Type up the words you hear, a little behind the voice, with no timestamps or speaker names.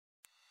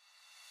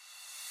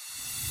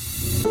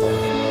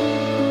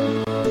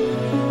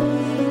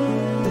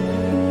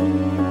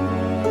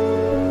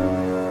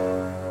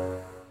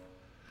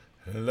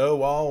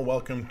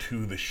welcome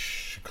to the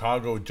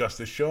Chicago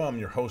Justice Show. I'm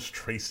your host,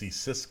 Tracy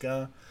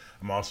Siska.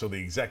 I'm also the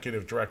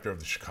executive director of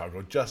the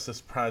Chicago Justice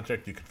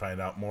Project. You can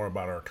find out more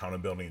about our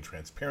accountability and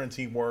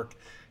transparency work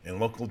in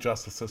local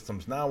justice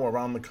systems now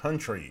around the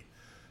country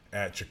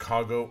at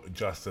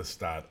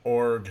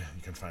chicagojustice.org.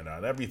 You can find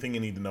out everything you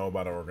need to know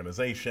about our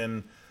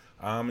organization,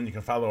 and you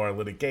can follow our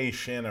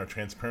litigation, our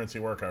transparency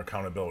work, our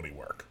accountability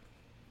work.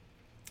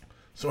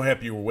 So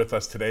happy you were with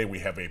us today. We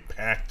have a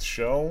packed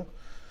show.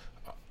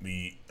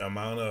 The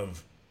amount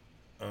of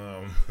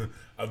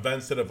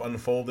events that have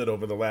unfolded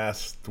over the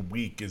last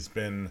week has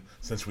been,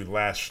 since we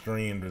last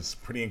streamed, is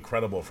pretty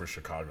incredible for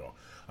Chicago.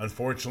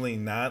 Unfortunately,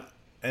 not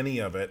any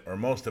of it, or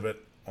most of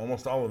it,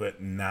 almost all of it,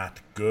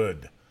 not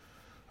good.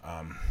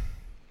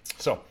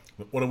 So,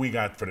 what do we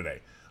got for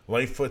today?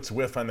 Lightfoot's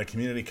whiff on the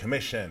Community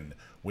Commission.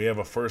 We have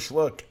a first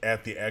look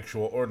at the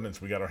actual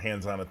ordinance. We got our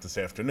hands on it this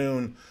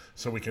afternoon,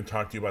 so we can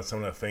talk to you about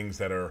some of the things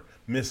that are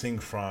missing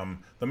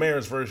from the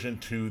mayor's version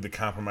to the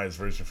compromise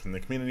version from the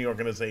community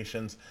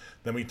organizations.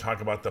 Then we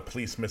talk about the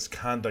police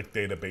misconduct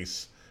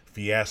database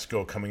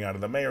fiasco coming out of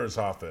the mayor's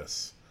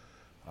office.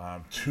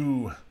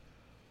 Two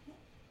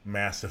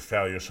massive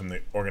failures from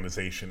the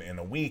organization in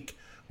a week.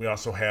 We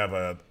also have,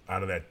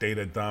 out of that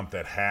data dump,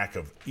 that hack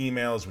of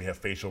emails, we have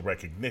facial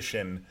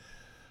recognition.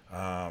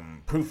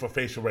 Proof of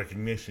facial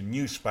recognition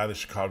use by the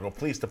Chicago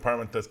Police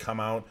Department that's come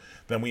out.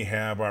 Then we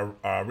have our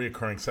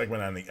reoccurring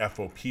segment on the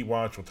FOP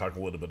Watch. We'll talk a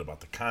little bit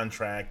about the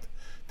contract,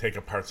 take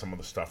apart some of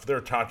the stuff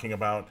they're talking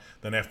about.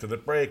 Then after the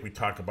break, we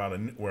talk about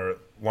we're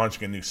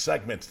launching a new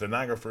segment,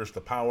 Stenographers to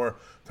Power,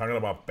 talking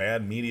about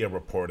bad media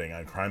reporting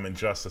on crime and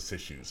justice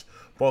issues,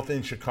 both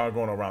in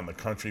Chicago and around the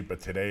country, but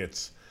today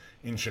it's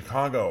in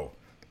Chicago.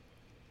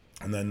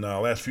 And then the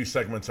last few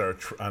segments are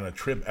on a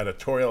Trib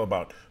editorial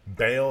about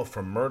bail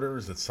for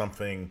murders. It's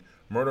something,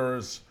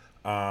 murderers,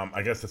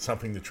 I guess it's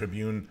something the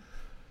Tribune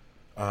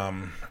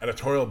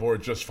editorial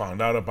board just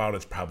found out about.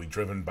 It's probably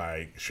driven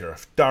by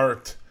Sheriff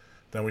Dart.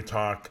 Then we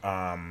talk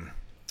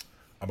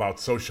about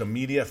social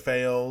media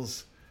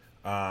fails.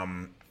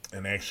 And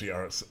actually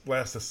our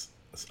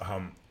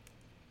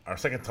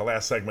second to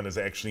last segment is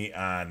actually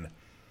on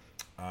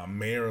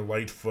Mayor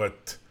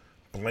Lightfoot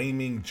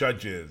blaming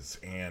judges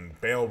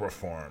and bail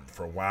reform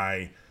for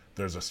why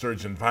there's a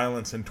surge in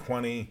violence in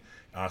 19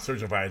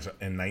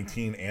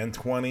 and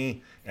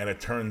 20, and it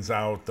turns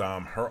out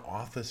her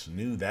office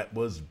knew that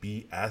was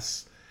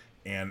BS,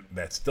 and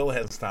that still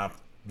hasn't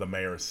stopped the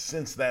mayor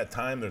since that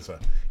time. There's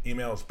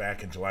emails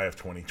back in July of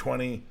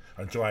 2020,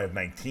 or July of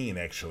 19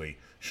 actually,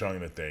 showing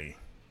that they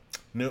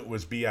knew it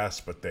was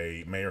BS, but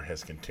the mayor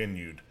has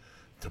continued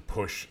to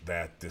push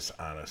that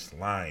dishonest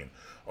line.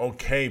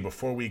 Okay,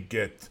 before we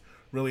get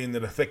really into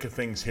the thick of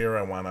things here,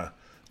 I want to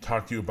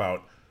talk to you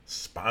about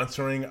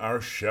sponsoring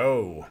our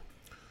show.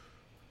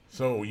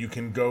 So you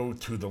can go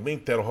to the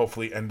link that'll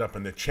hopefully end up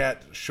in the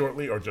chat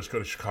shortly, or just go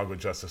to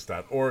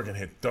chicagojustice.org and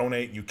hit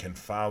donate. You can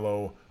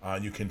follow,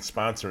 you can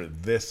sponsor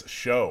this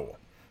show.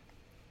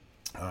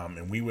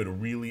 And we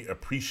would really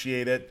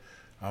appreciate it.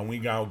 We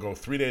now go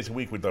 3 days a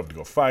week. We'd love to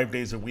go 5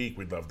 days a week.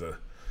 We'd love to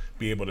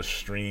be able to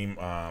stream,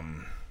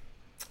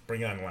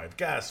 bring on live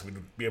guests. We'd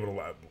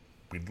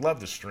love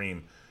to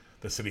stream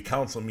the city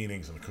council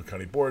meetings and the Cook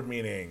County board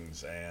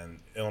meetings and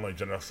Illinois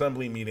General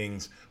Assembly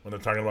meetings when they're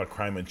talking about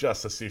crime and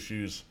justice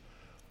issues.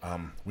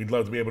 We'd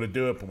love to be able to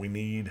do it, but we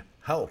need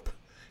help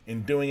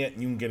in doing it,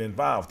 and you can get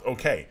involved.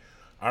 Okay,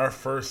 our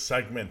first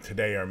segment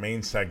today, our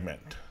main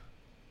segment.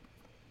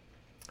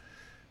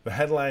 The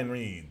headline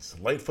reads,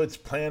 Lightfoot's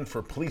plan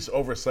for police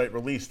oversight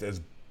released as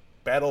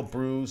battle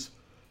brews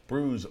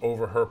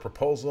over her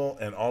proposal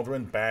and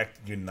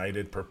Alderman-backed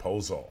United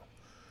proposal.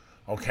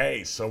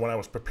 Okay, so when I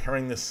was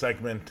preparing this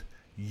segment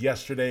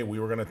yesterday, we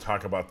were going to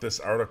talk about this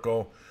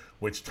article,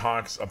 which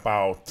talks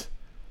about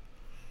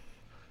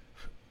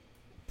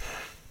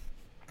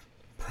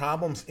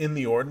problems in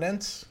the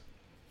ordinance,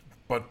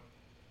 but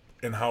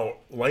and how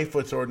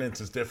Lightfoot's ordinance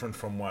is different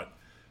from what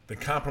the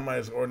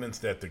compromise ordinance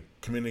that the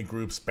community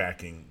groups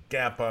backing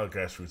GAPA,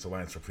 Grassroots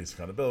Alliance for Police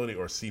Accountability,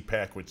 or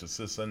CPAC, which is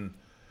Citizen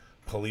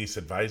Police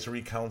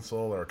Advisory Council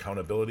or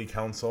Accountability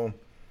Council,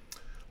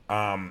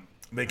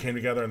 they came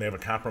together and they have a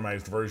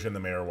compromised version. The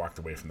mayor walked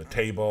away from the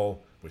table,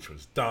 which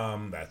was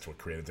dumb. That's what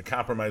created the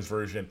compromised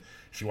version.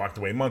 She walked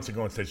away months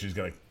ago and said she's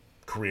going to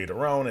create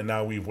her own, and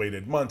now we've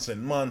waited months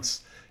and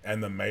months,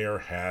 and the mayor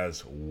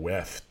has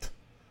whiffed.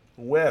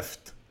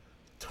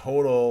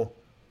 Total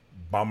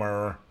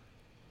bummer.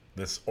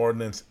 This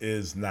ordinance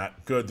is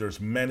not good.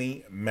 There's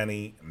many,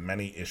 many,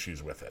 many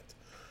issues with it.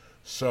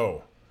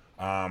 So,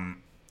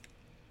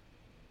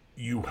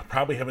 you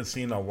probably haven't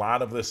seen a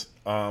lot of this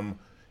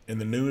in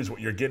the news.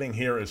 What you're getting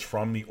here is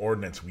from the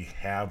ordinance. We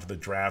have the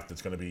draft.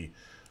 It's going to be,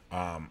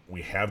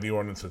 we have the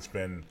ordinance that's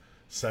been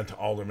sent to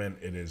aldermen.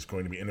 It is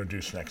going to be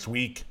introduced next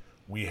week.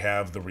 We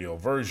have the real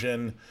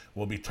version.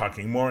 We'll be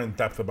talking more in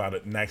depth about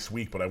it next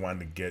week, but I wanted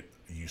to get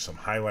you some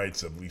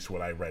highlights, at least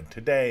what I read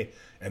today,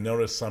 and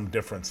notice some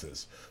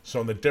differences.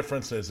 So the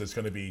differences is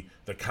going to be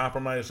the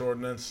compromise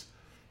ordinance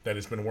that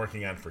has been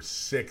working on for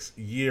 6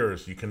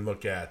 years. You can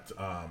look at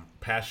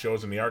past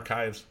shows in the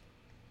archives.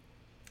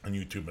 on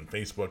YouTube and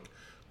Facebook.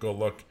 Go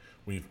look.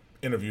 We've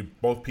interviewed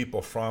both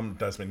people from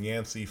Desmond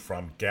Yancey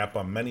from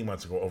GAPA many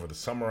months ago, over the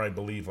summer, I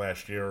believe,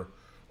 last year,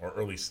 or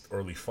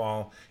early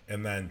fall.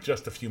 And then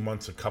just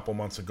a couple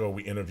months ago,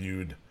 we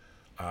interviewed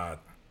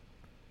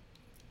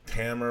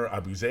Tamer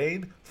Abu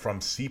Zaid from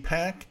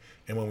CPAC.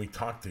 And when we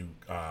talked to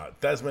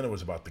Desmond, it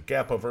was about the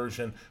GAPA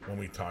version. When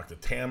we talked to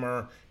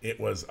Tamer, it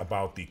was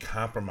about the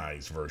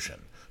compromise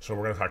version. So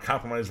we're going to talk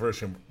compromise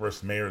version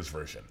versus mayor's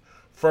version.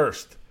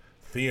 First,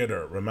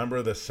 theater.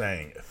 Remember the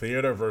saying,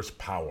 theater versus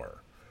power.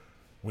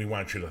 We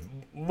want you to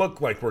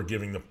look like we're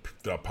giving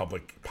the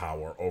public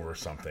power over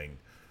something,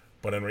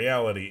 but in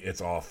reality, it's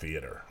all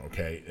theater,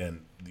 okay?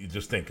 And you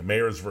just think,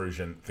 mayor's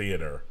version,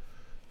 theater,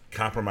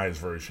 compromise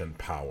version,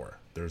 power.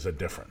 There's a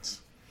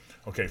difference.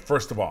 Okay,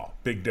 first of all,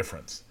 big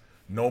difference.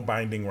 No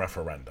binding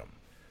referendum.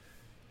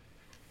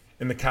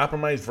 In the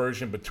compromise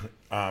version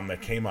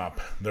that came up,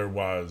 there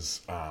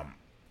was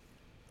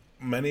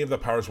many of the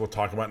powers we'll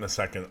talk about in a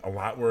second. A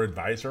lot were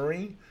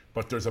advisory,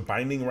 but there's a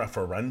binding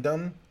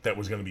referendum that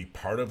was going to be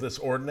part of this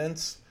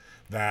ordinance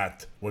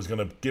that was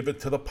going to give it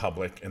to the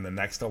public in the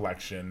next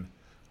election.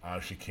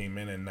 She came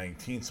in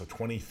 19, so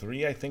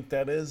 23, I think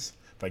that is,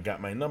 if I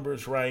got my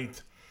numbers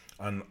right,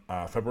 on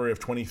February of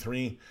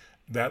 23.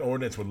 That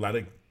ordinance would let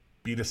it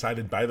be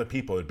decided by the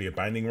people. It'd be a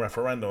binding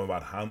referendum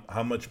about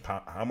how much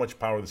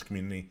power this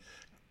community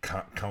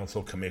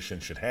council commission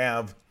should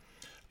have.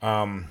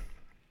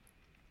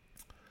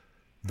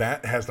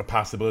 That has the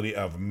possibility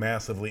of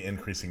massively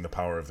increasing the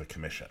power of the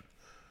commission.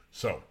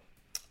 So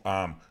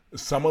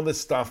some of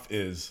this stuff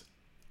is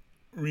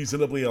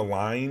reasonably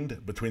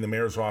aligned between the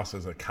mayor's office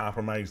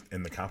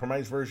and the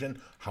compromise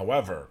version.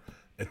 However,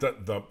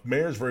 the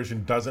mayor's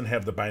version doesn't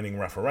have the binding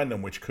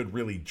referendum, which could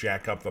really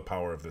jack up the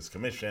power of this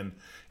commission.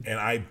 And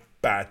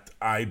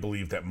I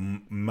believe that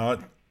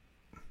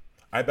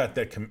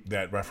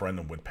that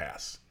referendum would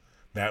pass.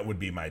 That would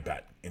be my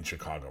bet in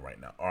Chicago right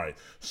now. All right.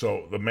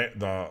 So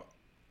the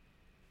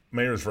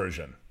mayor's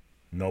version,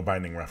 no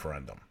binding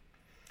referendum.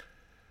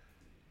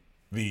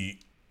 The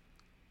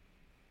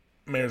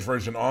mayor's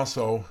version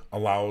also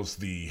allows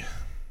the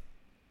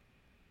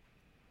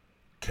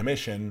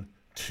commission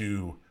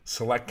to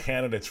select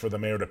candidates for the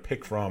mayor to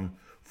pick from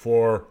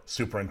for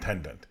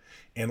superintendent.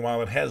 And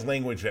while it has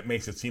language that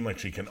makes it seem like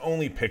she can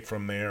only pick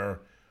from there,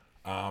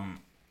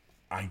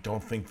 I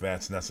don't think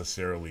that's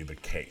necessarily the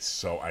case.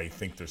 So I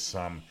think there's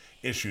some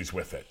issues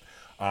with it.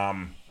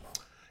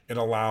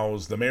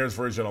 The mayor's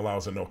version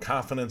allows a no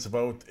confidence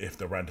vote. If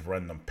the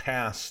referendum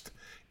passed,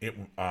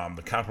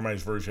 the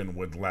compromise version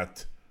would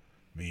let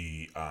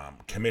the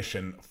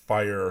commission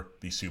fire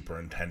the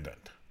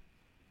superintendent.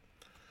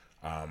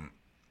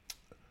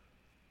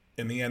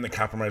 In the end, the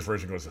compromise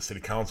version goes to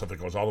city council. If it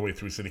goes all the way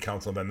through city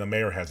council, then the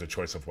mayor has a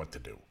choice of what to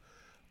do.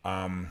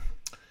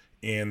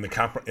 In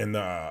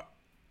the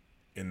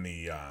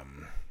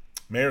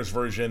mayor's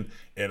version,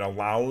 it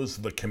allows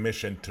the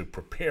commission to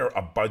prepare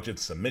a budget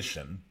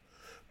submission,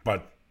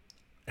 but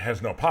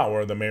has no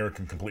power. The mayor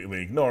can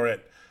completely ignore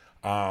it,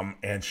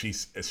 and she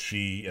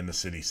and the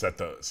city set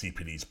the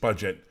CPD's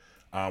budget,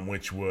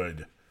 which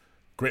would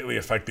greatly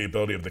affect the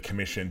ability of the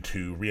commission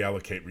to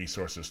reallocate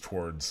resources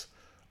towards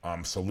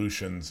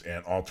solutions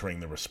and altering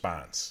the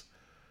response.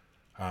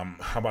 How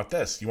about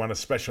this? You want a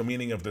special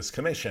meeting of this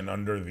commission?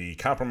 Under the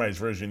compromise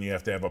version, you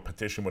have to have a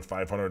petition with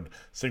 500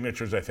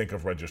 signatures, I think,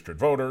 of registered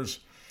voters.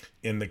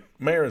 In the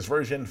mayor's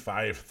version,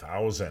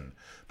 5,000.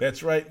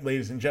 That's right,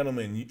 ladies and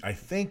gentlemen. I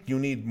think you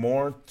need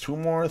more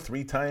than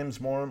 3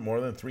 times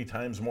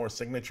more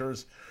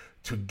signatures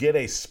to get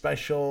a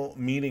special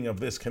meeting of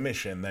this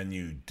commission than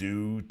you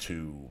do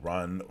to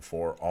run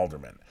for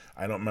alderman.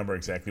 I don't remember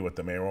exactly what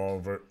the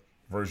mayoral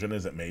version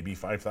is. It may be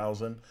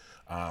 5,000.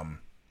 I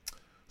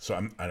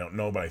don't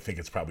know, but I think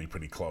it's probably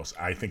pretty close.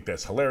 I think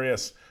that's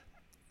hilarious.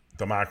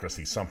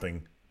 Democracy,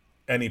 something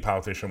any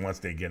politician wants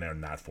to get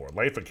in, not for.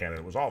 Lightfoot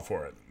candidate was all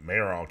for it.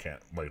 Mayor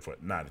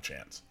Lightfoot, not a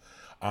chance.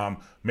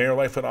 Mayor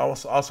Lightfoot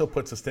also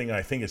puts this thing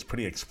I think is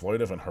pretty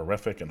exploitive and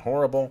horrific and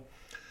horrible.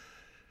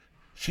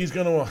 It's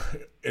going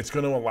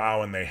to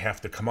allow, and they have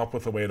to come up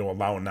with a way to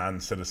allow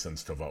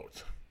non-citizens to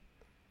vote.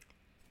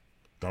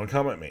 Don't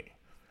come at me.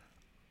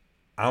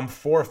 I'm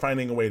for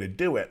finding a way to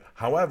do it.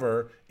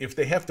 However, if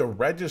they have to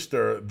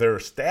register their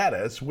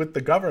status with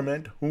the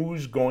government,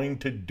 who's going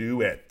to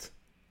do it?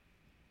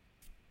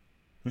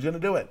 Who's going to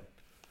do it?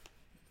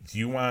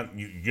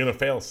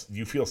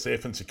 You feel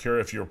safe and secure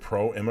if you're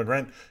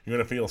pro-immigrant? You're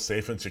going to feel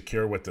safe and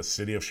secure with the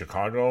city of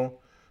Chicago?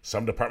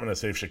 Some department of the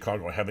city of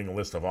Chicago having a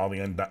list of all the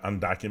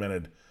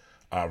undocumented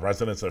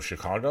residents of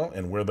Chicago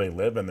and where they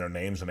live and their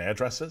names and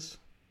addresses?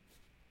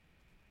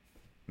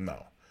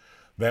 No.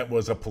 That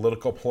was a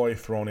political ploy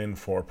thrown in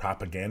for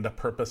propaganda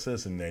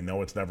purposes, and they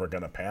know it's never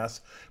going to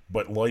pass.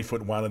 But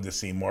Lightfoot wanted to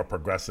see more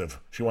progressive.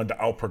 She wanted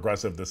to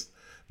out-progressive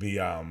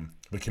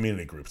the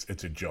community groups.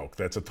 It's a joke.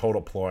 That's a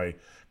total ploy.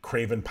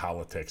 Craven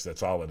politics.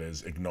 That's all it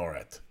is. Ignore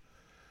it.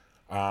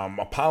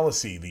 A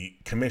policy. The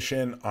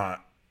commission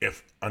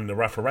if on the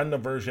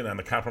referendum version, on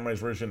the compromise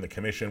version, the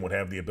commission would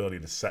have the ability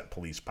to set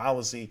police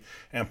policy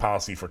and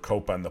policy for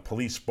COPA and the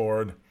police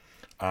board,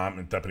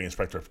 and Deputy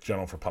Inspector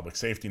General for Public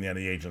Safety and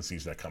any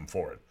agencies that come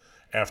forward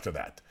after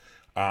that.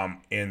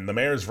 In the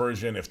mayor's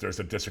version, if there's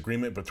a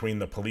disagreement between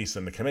the police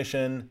and the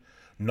commission,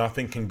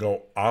 nothing can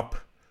go up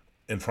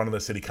in front of the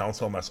city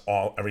council unless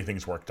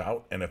everything's worked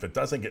out. And if it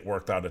doesn't get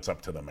worked out, it's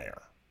up to the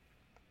mayor.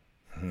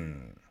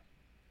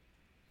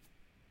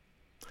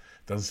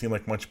 Doesn't seem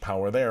like much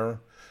power there.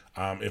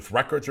 If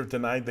records are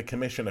denied the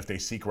commission, if they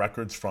seek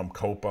records from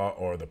COPA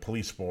or the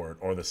police board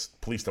or the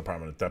police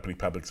department, the Deputy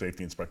Public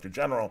Safety Inspector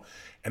General,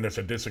 and there's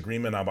a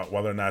disagreement about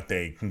whether or not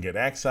they can get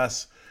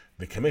access,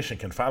 the commission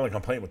can file a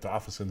complaint with the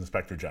Office of the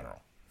Inspector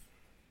General.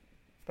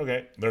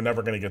 Okay, they're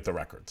never going to get the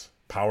records.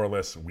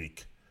 Powerless,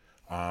 weak.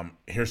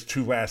 Here's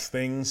two last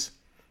things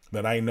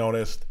that I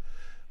noticed.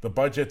 The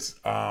budgets,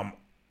 the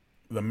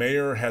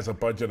mayor has a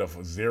budget of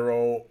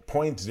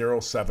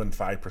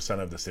 0.075%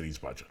 of the city's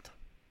budget.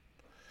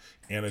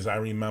 And as I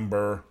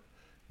remember,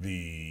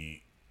 the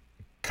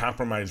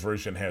compromise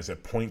version has a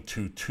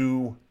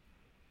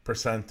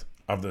 0.22%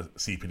 of the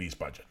CPD's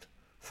budget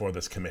for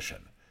this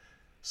commission.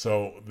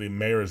 So the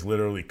mayor has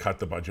literally cut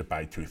the budget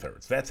by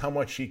 2/3. That's how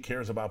much she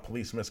cares about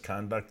police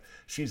misconduct.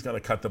 She's going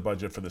to cut the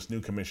budget for this new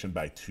commission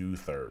by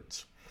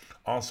 2/3.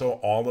 Also,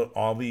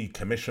 all the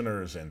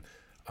commissioners and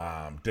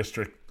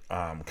district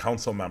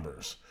council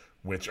members,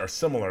 which are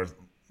similar,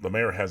 the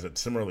mayor has it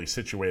similarly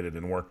situated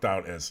and worked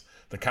out as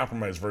the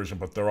compromise version,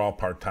 but they're all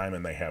part-time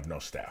and they have no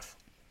staff.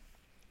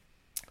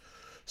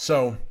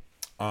 So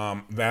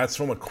that's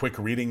from a quick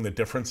reading the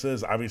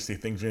differences. Obviously,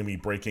 things are going to be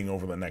breaking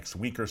over the next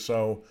week or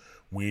so.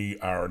 We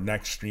are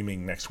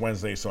streaming next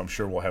Wednesday, so I'm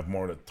sure we'll have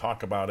more to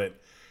talk about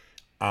it.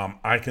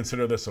 I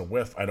consider this a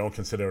whiff. I don't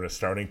consider it a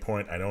starting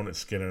point. I don't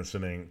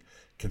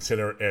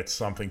consider it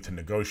something to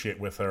negotiate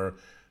with her.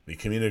 The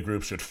community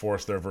groups should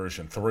force their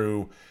version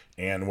through,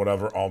 and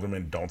whatever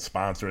aldermen don't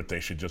sponsor it, they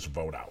should just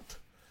vote out.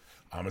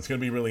 It's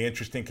going to be really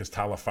interesting because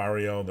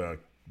Talafario,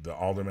 the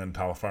alderman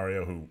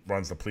Talafario, who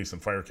runs the police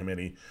and fire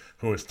committee,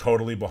 who is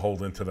totally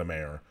beholden to the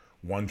mayor,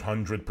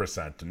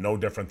 100%, no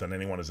different than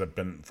anyone has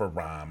been for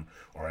Rahm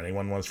or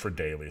anyone was for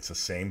Daley. It's the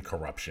same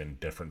corruption,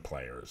 different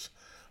players.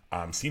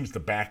 Seems to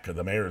back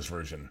the mayor's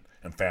version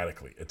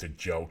emphatically. It's a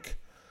joke.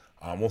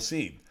 We'll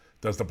see.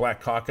 Does the Black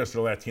Caucus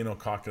or Latino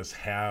Caucus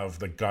have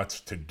the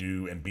guts to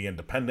do and be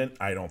independent?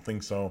 I don't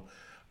think so.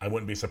 I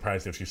wouldn't be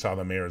surprised if you saw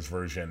the mayor's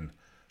version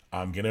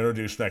get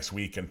introduced next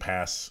week and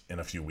pass in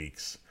a few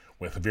weeks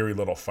with very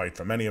little fight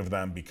from any of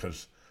them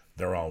because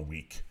they're all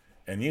weak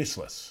and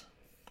useless.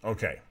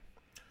 Okay.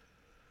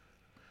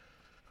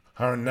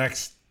 Our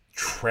next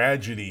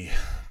tragedy,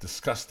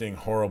 disgusting,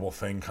 horrible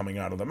thing coming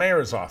out of the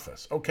mayor's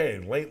office. Okay,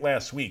 late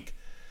last week,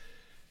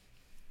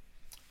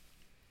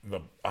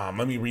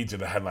 let me read you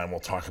the headline. We'll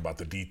talk about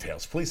the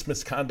details. Police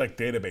misconduct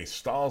database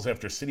stalls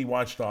after city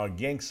watchdog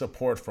yanks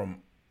support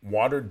from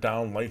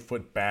watered-down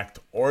Lightfoot-backed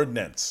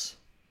ordinance.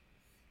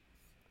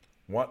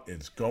 What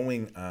is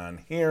going on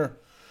here?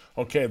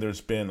 Okay,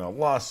 there's been a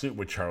lawsuit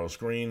with Charles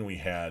Green. We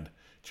had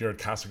Jared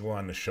Cossigal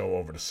on the show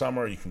over the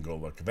summer. You can go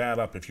look that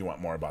up if you want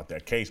more about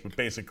that case. But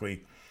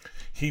basically,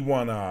 he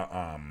won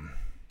a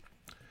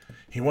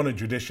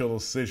judicial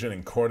decision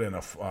in court in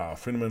a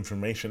Freedom of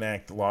Information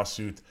Act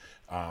lawsuit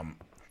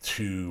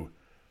to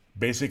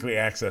basically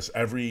access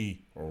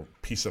every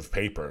piece of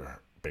paper,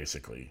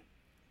 basically,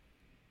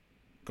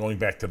 going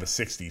back to the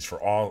 60s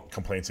for all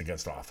complaints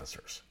against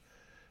officers.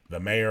 The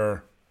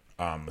mayor,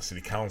 the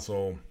city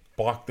council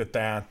balked at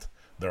that.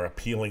 They're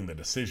appealing the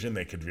decision.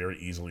 They could very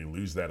easily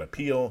lose that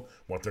appeal.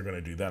 What they're going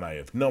to do then, I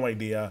have no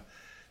idea.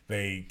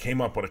 They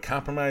came up with a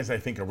compromise. I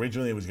think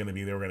originally it was going to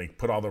be they were going to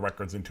put all the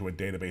records into a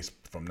database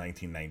from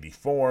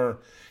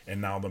 1994,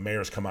 and now the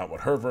mayor's come out with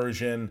her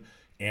version,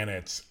 and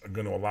it's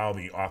going to allow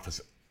the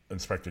Office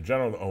Inspector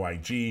General, the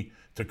OIG,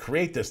 to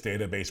create this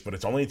database, but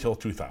it's only until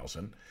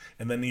 2000.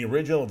 And then the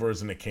original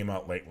version that came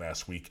out late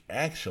last week,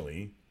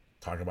 actually,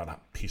 talking about a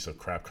piece of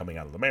crap coming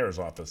out of the mayor's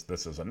office,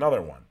 this is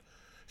another one.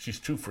 She's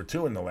 2 for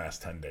 2 in the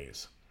last 10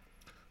 days,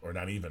 or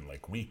not even,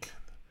 like week.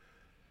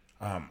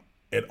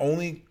 It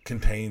only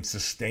contains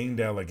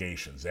sustained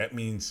allegations. That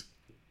means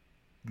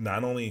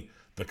not only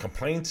the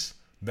complaints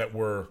that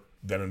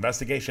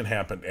investigation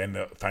happened and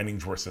the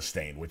findings were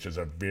sustained, which is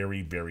a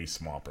very, very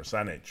small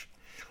percentage.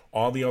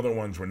 All the other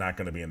ones were not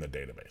going to be in the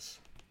database.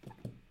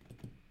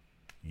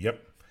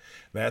 Yep.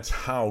 That's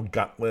how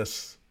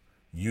gutless,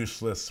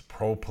 useless,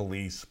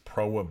 pro-police,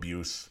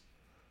 pro-abuse,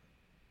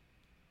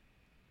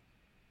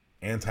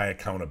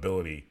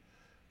 anti-accountability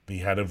the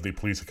head of the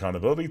Police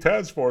Accountability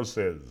Task Force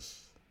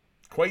is.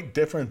 Quite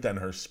different than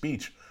her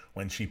speech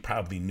when she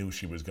probably knew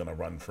she was going to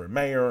run for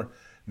mayor.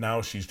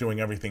 Now she's doing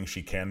everything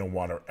she can to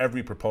water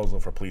every proposal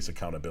for police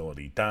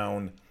accountability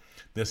down.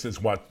 This is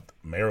what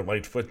Mayor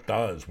Lightfoot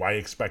does. Why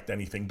expect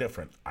anything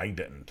different? I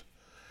didn't.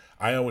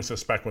 I always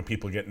suspect when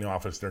people get in the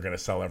office, they're going to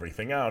sell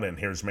everything out, and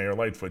here's Mayor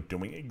Lightfoot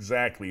doing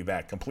exactly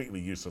that,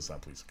 completely useless on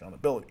police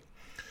accountability.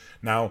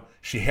 Now,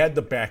 she had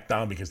to back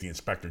down because the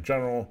Inspector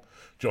General,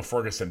 Joe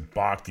Ferguson,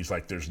 balked. He's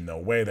like, there's no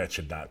way, that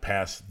should not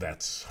pass.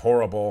 That's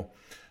horrible.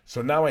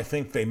 So now I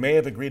think they may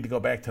have agreed to go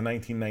back to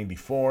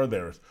 1994.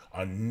 There's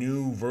a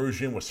new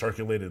version was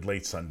circulated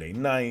late Sunday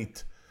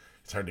night.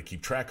 It's hard to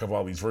keep track of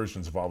all these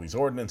versions of all these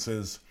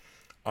ordinances.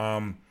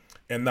 And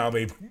now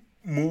they've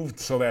moved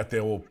so that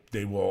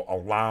they will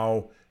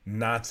allow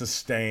not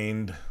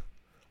sustained,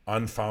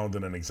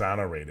 unfounded, and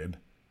exonerated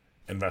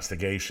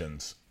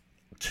investigations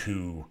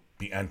to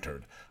be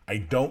entered. I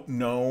don't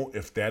know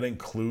if that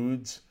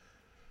includes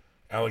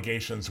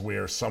allegations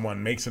where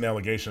someone makes an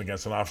allegation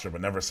against an officer but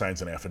never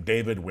signs an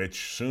affidavit,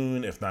 which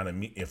soon, if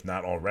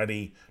not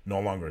already, no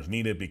longer is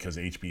needed because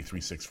HB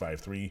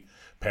 3653,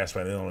 passed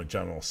by the Illinois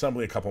General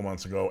Assembly a couple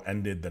months ago,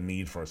 ended the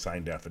need for a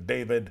signed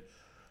affidavit.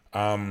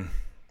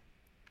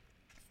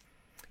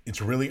 It's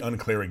really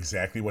unclear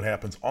exactly what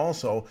happens.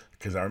 Also,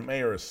 because our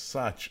mayor is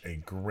such a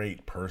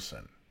great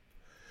person,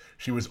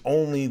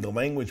 the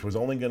language was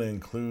only going to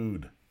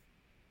include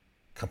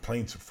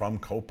complaints from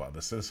COPA,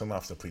 the Citizen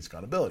Office of Police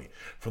Accountability.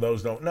 For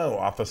those who don't know,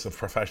 Office of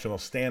Professional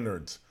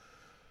Standards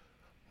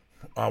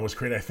was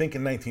created, I think,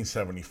 in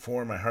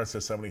 1974. My heart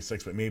says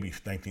 76, but maybe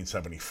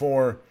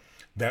 1974.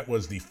 That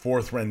was the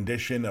fourth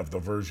rendition of the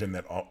version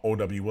that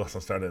O.W.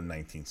 Wilson started in the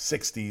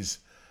 1960s.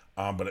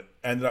 But it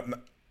ended up,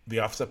 the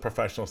Office of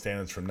Professional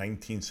Standards from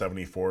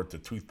 1974 to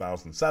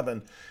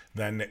 2007.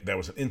 Then there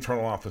was an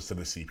internal office to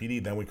the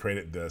CPD. Then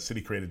the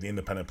city created the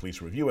Independent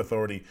Police Review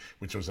Authority,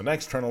 which was an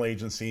external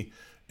agency.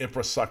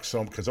 IPRA sucked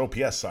because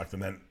OPS sucked,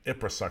 and then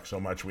IPRA sucked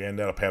so much, we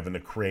ended up having to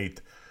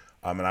create,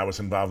 and I was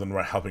involved in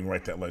helping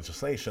write that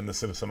legislation. The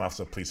Citizen Office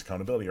of Police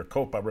Accountability, or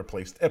COPA,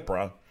 replaced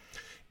IPRA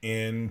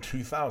in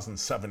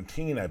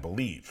 2017, I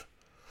believe.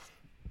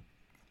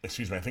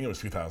 Excuse me, I think it was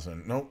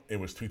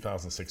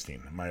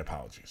 2016. My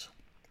apologies.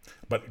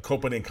 But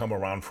COPA didn't come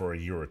around for a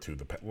year or two.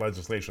 The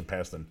legislation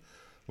passed in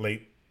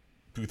late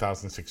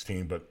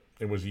 2016, but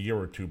it was a year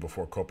or two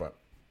before COPA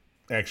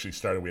actually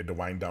started. We had to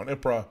wind down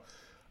IPRA.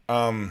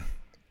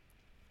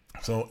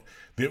 So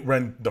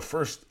the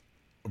first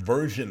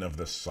version of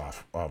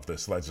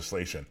this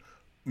legislation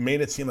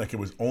made it seem like it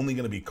was only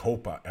going to be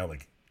COPA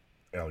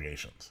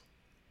allegations.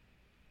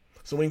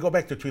 So we can go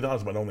back to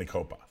 2000, but only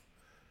COPA,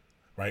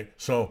 right?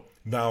 So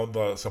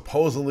now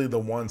supposedly the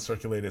one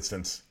circulated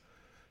since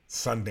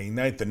Sunday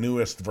night, the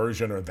newest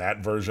version, or that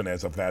version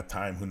as of that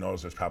time, who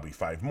knows, there's probably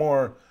 5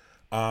 more,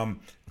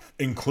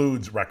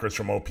 includes records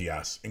from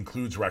OPS,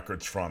 includes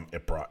records from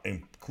IPRA,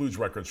 includes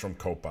records from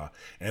COPA,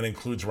 and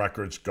includes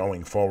records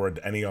going forward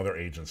to any other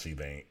agency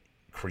they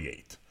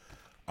create.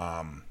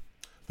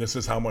 This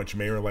is how much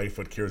Mayor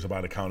Lightfoot cares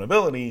about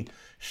accountability.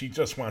 She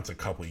just wants a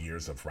couple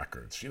years of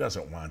records. She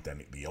doesn't want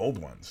the old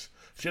ones.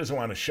 She doesn't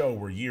want to show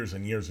where years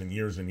and years and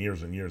years and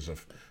years and years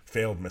of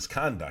failed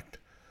misconduct,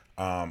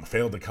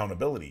 failed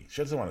accountability.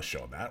 She doesn't want to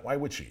show that. Why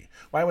would she?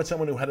 Why would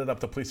someone who headed up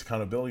the Police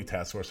Accountability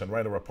Task Force and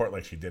write a report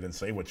like she did and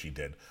say what she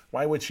did?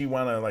 Why would she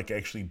want to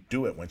actually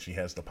do it when she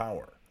has the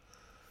power?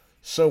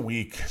 So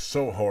weak,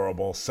 so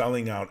horrible,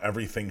 selling out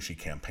everything she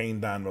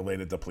campaigned on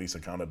related to police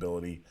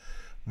accountability.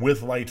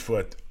 With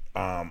Lightfoot,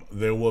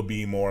 there will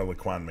be more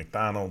Laquan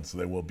McDonald's.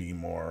 There will be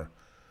more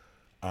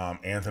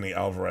Anthony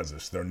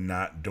Alvarez's. They're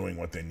not doing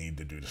what they need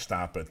to do to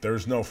stop it.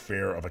 There's no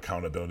fear of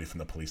accountability from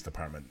the police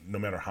department. No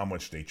matter how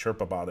much they chirp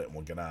about it, and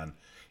we'll get on,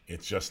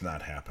 it's just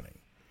not happening.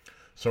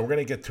 So we're going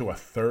to get to a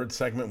third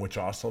segment, which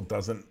also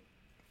doesn't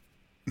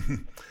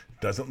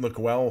look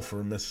well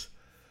for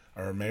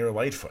Mayor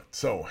Lightfoot.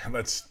 So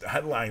let's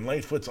headline: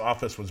 Lightfoot's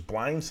office was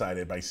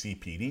blindsided by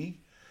CPD's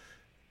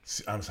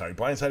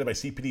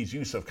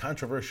use of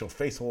controversial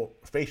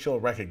facial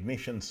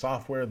recognition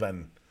software,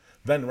 then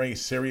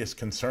raised serious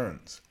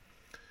concerns.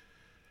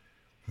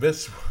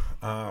 This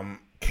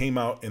came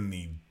out in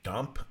the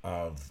dump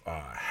of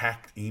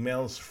hacked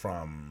emails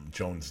from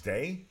Jones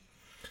Day.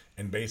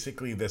 And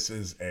basically this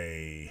is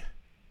a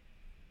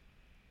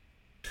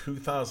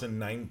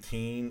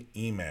 2019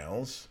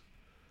 emails,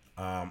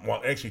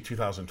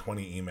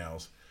 2020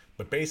 emails.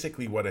 But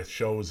basically what it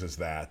shows is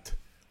that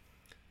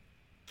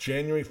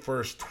January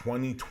 1st,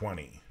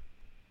 2020,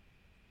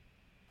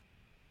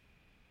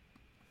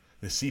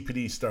 the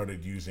CPD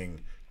started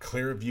using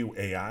Clearview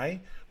AI,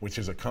 which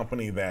is a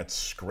company that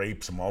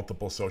scrapes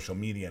multiple social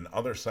media and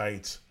other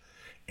sites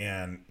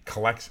and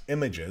collects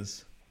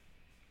images,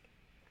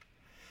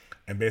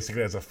 and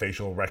basically has a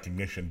facial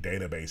recognition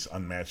database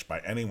unmatched by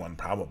anyone,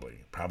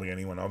 probably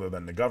anyone other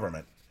than the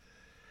government.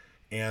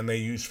 And they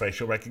use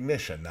facial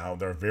recognition. Now,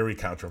 they're very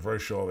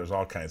controversial. There's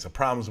all kinds of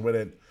problems with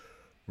it.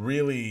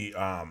 Really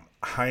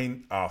high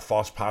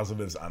false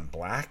positives on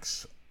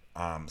blacks,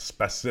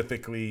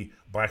 specifically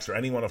blacks or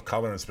anyone of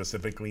color, and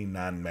specifically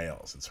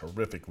non-males. It's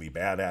horrifically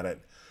bad at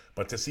it.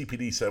 But the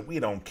CPD said, we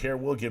don't care.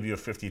 We'll give you a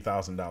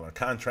 $50,000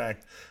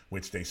 contract,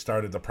 which they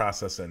started the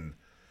process in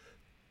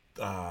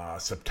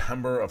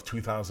September of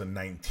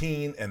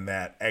 2019, and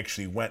that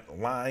actually went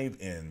live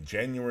in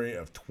January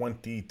of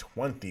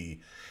 2020.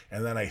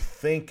 And then I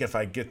think, if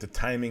I get the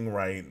timing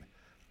right,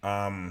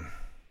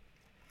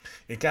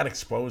 it got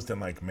exposed in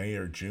May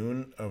or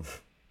June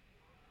of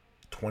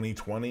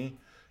 2020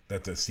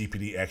 that the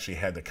CPD actually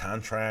had the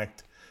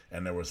contract,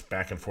 and there was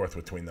back and forth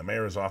between the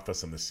mayor's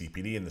office and the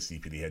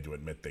CPD had to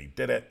admit they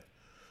did it.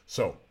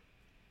 So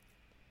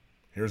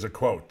here's a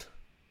quote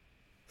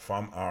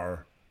from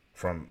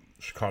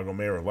Chicago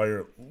Mayor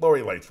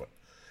Lori Lightfoot.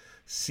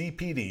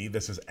 CPD,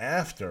 this is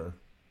after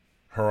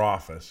her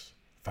office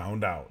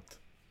found out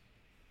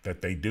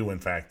that they do in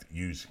fact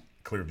use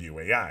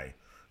Clearview AI,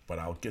 but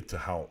I'll get to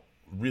how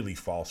really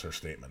false her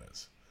statement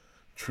is.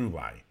 True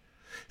lie.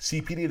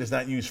 CPD does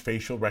not use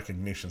facial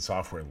recognition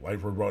software.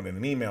 Lightfoot wrote in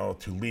an email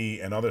to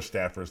Lee and other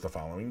staffers the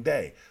following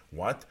day.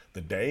 What? The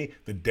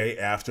day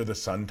after the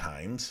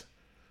Sun-Times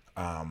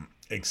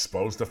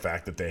exposed the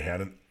fact that they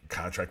had a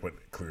contract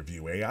with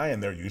Clearview AI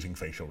and they're using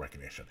facial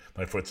recognition.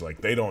 Lightfoot's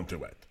like, they don't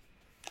do it.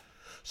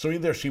 So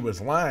either she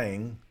was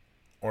lying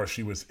or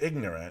she was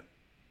ignorant.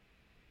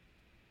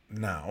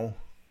 Now,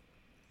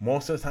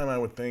 most of the time I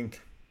would think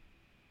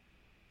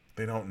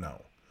they don't know.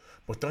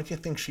 But don't you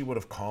think she would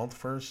have called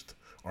first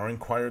or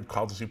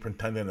called the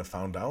superintendent and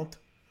found out?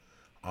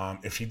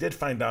 If she did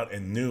find out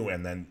and knew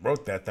and then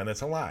wrote that, then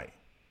it's a lie,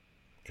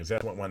 because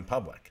that's what went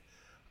public.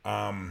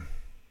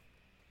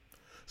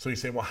 So you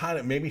say, well,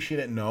 maybe she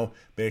didn't know.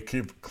 They had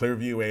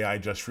Clearview AI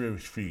just for a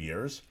few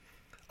years.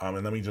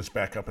 And let me just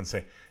back up and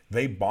say,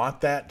 they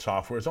bought that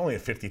software. It's only a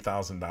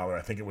 $50,000,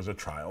 I think it was a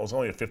trial. It was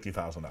only a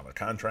 $50,000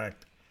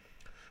 contract.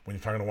 When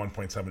you're talking a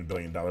 $1.7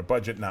 billion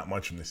budget, not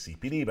much in the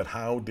CPD, but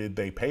how did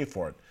they pay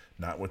for it?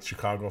 Not with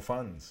Chicago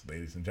funds,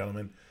 ladies and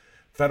gentlemen.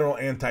 Federal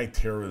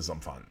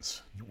anti-terrorism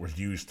funds were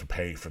used to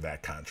pay for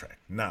that contract.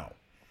 Now,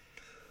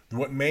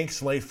 what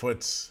makes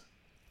Lightfoot's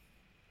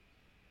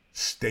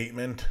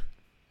statement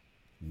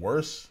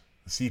worse,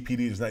 the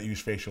CPD does not use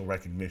facial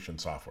recognition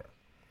software.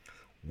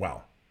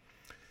 Well,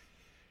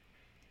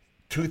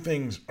 two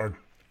things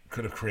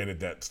could have created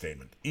that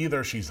statement.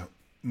 Either she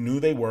knew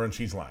they were and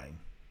she's lying,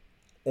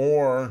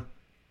 or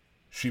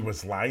she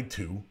was lied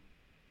to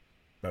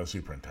by the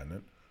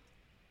superintendent,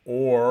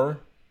 or,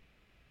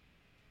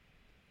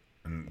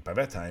 and by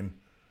that time,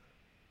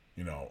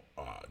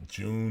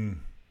 June,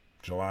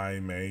 July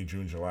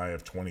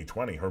of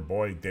 2020, her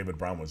boy David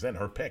Brown was in,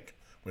 her pick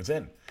was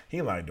in.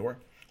 He lied to her.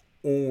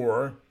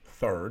 Or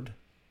third,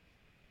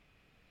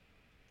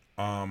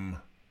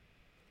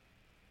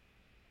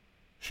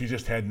 she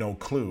just had no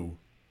clue,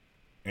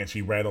 and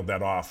she rattled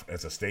that off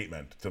as a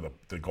statement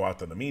to go out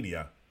to the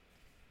media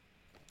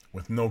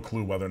with no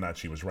clue whether or not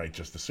she was right,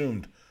 just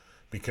assumed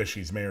because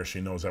she's mayor, she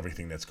knows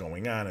everything that's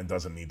going on and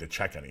doesn't need to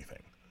check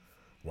anything.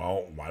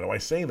 Well, why do I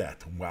say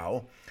that?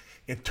 Well,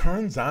 it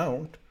turns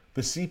out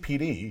the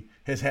CPD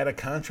has had a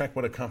contract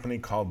with a company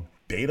called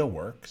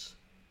DataWorks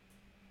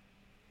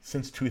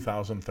since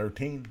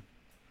 2013.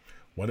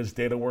 What does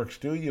DataWorks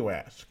do, you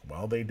ask?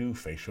 Well, they do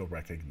facial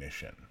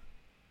recognition.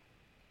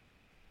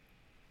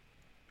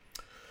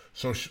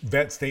 So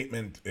that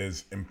statement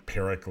is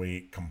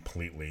empirically,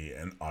 completely,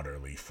 and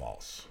utterly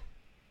false.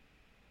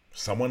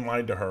 Someone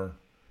lied to her,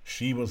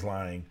 she was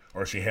lying,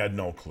 or she had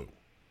no clue.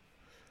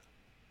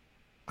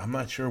 I'm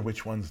not sure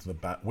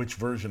which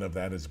version of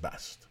that is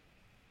best.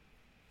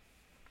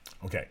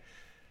 Okay,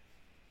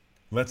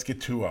 let's get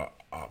to a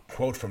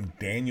quote from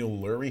Daniel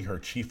Lurie, her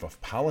chief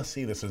of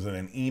policy. This is in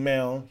an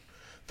email.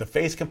 The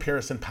face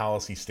comparison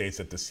policy states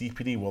that the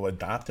CPD will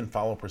adopt and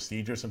follow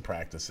procedures and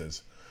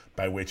practices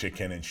by which it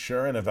can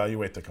ensure and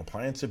evaluate the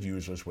compliance of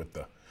users with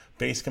the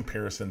face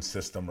comparison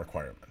system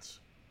requirements.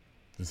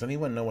 Does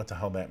anyone know what the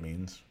hell that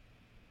means?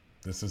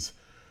 This is,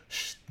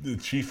 the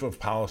chief of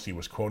policy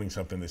was quoting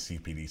something the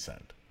CPD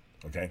sent,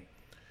 okay?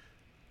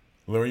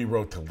 Lurie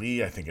wrote to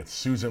Lee, I think it's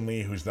Susan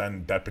Lee, who's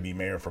then deputy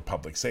mayor for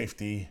public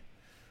safety.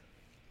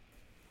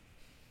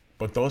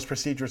 But those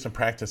procedures and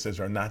practices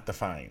are not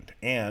defined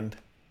and,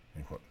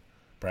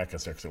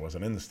 brackets there because it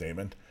wasn't in the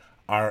statement,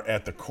 are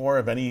at the core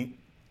of any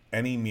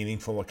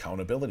meaningful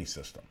accountability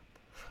system.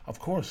 Of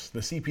course,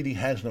 the CPD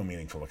has no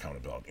meaningful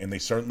accountability, and they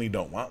certainly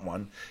don't want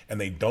one, and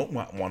they don't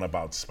want one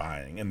about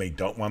spying, and they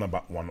don't want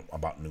one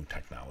about new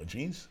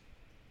technologies.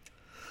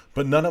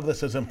 But none of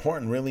this is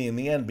important really in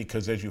the end,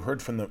 because as you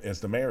heard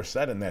as the mayor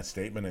said in that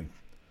statement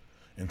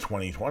in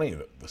 2020,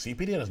 the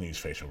CPD doesn't use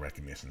facial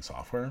recognition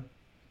software.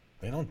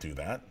 They don't do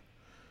that.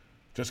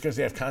 Just because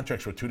they have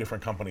contracts with two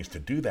different companies to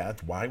do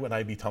that, why would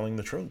I be telling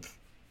the truth?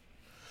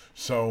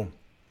 So,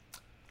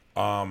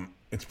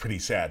 it's pretty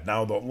sad.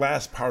 Now, the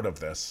last part of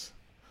this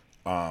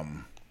that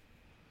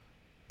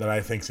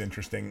I think is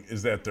interesting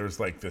is that there's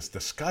like this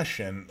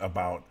discussion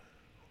about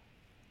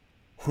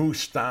who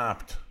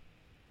stopped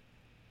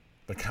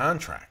the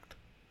contract.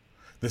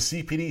 The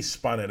CPD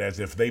spun it as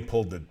if they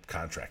pulled the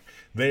contract.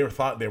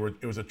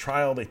 It was a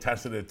trial, they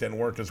tested it, it didn't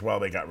work as well,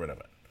 they got rid of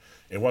it.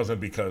 It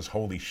wasn't because,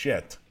 holy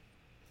shit,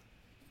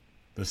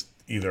 this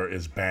either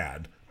is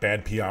bad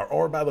PR,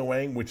 or by the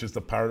way, which is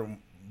the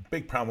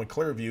big problem with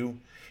Clearview,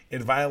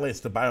 it violates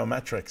the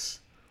biometrics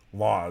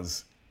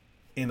laws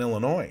in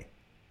Illinois.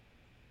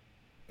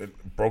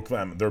 It broke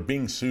them. They're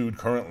being sued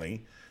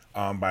currently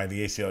by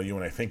the ACLU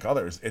and I think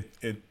others.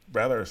 It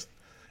rather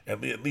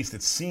at least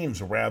it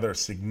seems, rather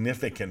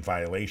significant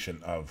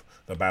violation of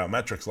the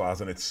biometrics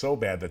laws, and it's so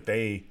bad that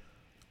they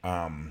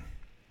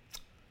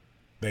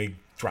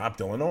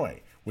dropped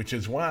Illinois, which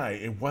is why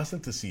it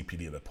wasn't the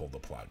CPD that pulled the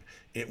plug.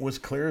 It was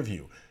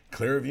Clearview.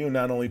 Clearview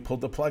not only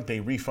pulled the plug, they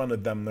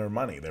refunded them their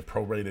money, their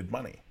prorated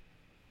money.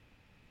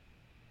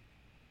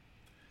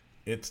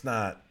 It's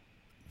not,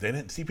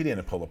 CPD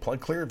didn't pull the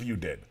plug, Clearview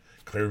did.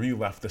 Clearview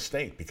left the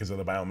state because of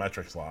the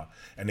biometrics law,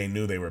 and they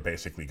knew they were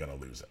basically going to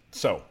lose it.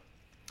 So,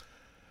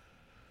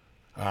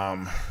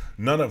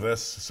 none of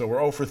this, so we're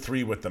 0 for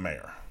 3 with the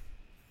mayor.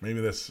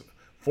 Maybe this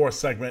fourth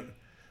segment,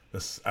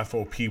 this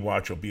FOP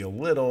watch, will be a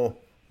little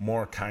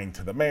more kind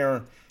to the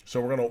mayor. So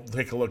we're going to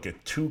take a look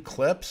at 2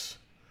 clips.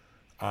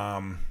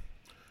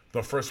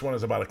 The first one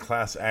is about a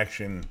class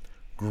action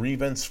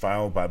grievance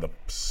filed by the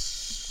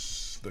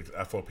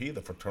FOP,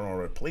 the Fraternal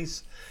Order of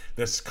Police.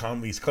 These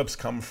clips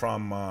come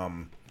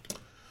from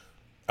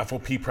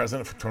FOP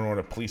President, Fraternal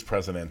Order of Police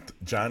President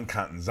John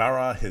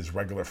Catanzara, his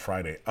regular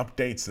Friday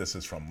updates. This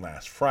is from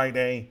last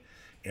Friday.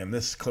 And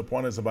this clip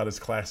 1 is about his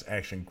class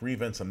action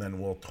grievance, and then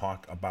we'll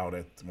talk about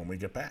it when we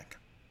get back.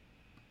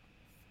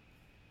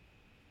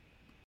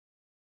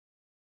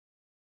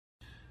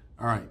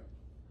 All right.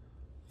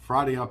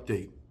 Friday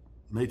update,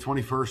 May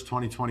 21st,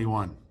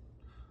 2021.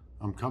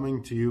 I'm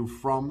coming to you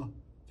from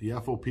the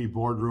FOP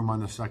boardroom on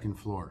the 2nd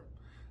floor.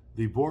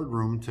 The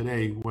boardroom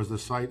today was the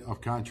site of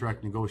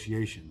contract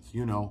negotiations.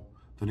 You know,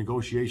 the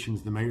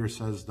negotiations the mayor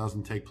says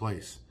doesn't take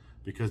place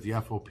because the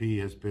FOP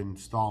has been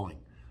stalling.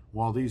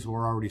 Well, these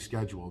were already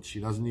scheduled. She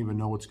doesn't even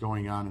know what's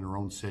going on in her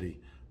own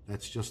city.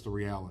 That's just the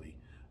reality.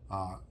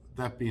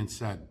 That being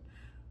said,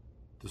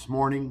 this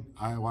morning,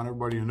 I want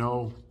everybody to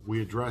know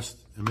we addressed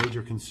a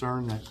major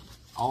concern that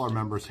all our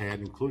members had,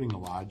 including the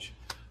lodge,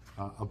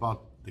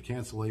 about the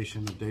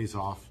cancellation of days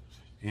off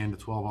and the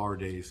 12-hour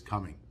days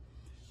coming.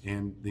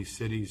 And the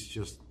city's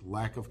just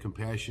lack of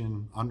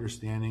compassion,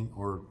 understanding,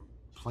 or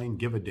plain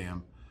give a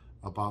damn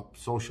about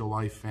social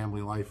life,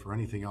 family life, or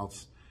anything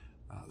else.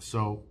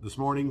 So this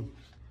morning,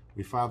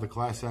 we filed a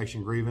class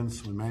action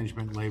grievance with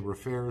Management and Labor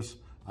Affairs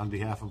on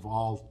behalf of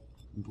all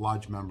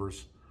lodge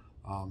members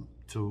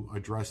to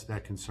address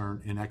that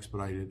concern in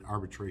expedited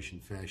arbitration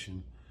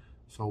fashion.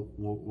 So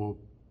we'll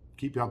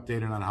keep you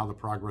updated on how the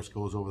progress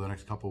goes over the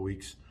next couple of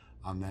weeks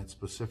on that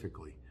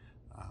specifically.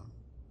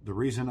 The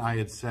reason I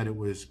had said it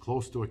was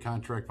close to a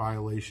contract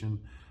violation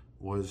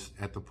was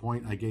at the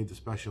point I gave the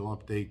special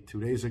update 2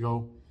 days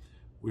ago.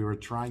 We were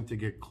trying to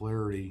get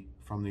clarity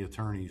from the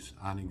attorneys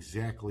on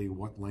exactly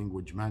what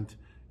language meant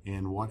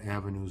and what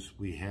avenues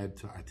we had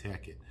to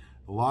attack it.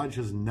 The lodge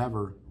has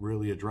never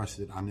really addressed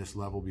it on this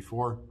level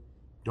before.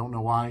 Don't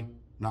know why,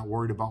 not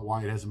worried about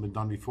why it hasn't been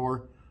done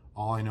before.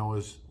 All I know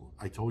is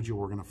I told you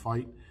we're gonna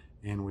fight,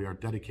 and we are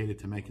dedicated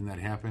to making that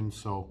happen.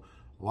 So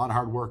a lot of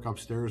hard work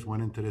upstairs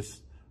went into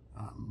this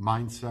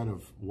mindset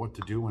of what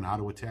to do and how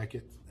to attack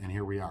it, and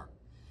here we are.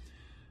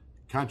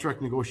 Contract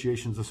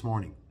negotiations this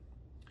morning.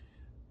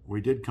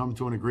 We did come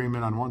to an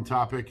agreement on one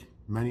topic.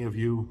 Many of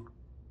you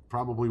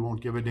probably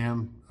won't give a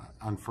damn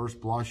on first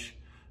blush.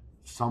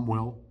 Some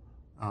will.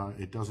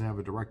 It doesn't have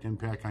a direct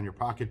impact on your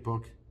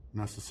pocketbook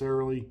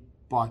necessarily,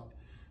 but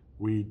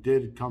we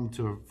did come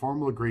to a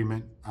formal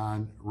agreement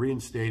on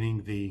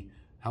reinstating the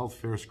health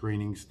fair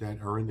screenings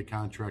that are in the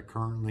contract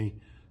currently.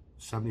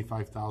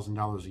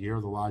 $75,000 a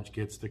year the lodge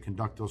gets to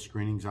conduct those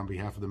screenings on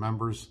behalf of the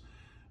members.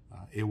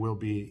 It will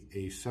be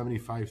a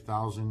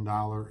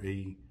 $75,000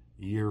 a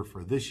year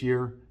for this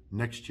year.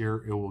 Next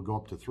year, it will go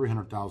up to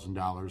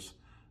 $300,000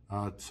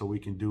 so we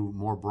can do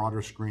more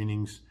broader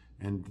screenings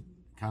and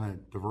kind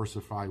of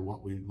diversify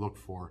what we look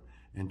for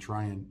and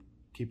try and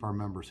keep our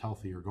members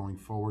healthier going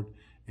forward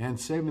and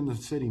saving the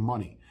city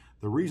money.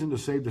 The reason to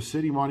save the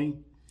city money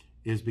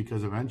is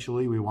because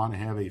eventually we want to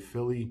have a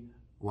Philly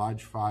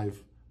Lodge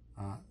 5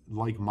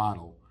 like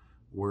model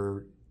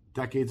where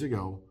decades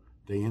ago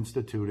they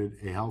instituted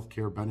a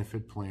healthcare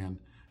benefit plan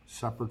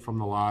separate from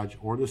the lodge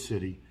or the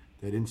city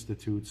that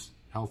institutes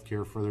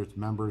healthcare for its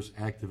members,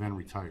 active and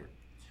retired.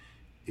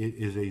 It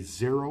is a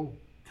zero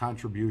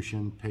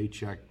contribution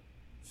paycheck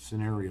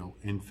scenario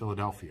in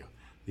Philadelphia.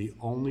 The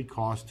only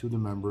cost to the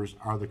members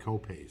are the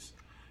copays.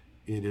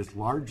 It is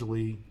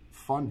largely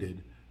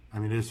funded,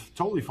 it is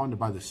totally funded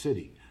by the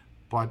city,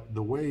 but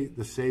the way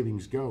the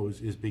savings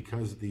goes is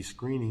because the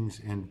screenings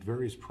and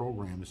various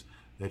programs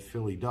that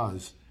Philly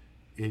does,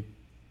 it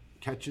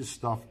catches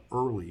stuff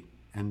early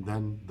and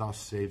then thus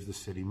saves the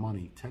city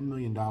money. $10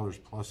 million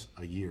plus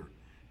a year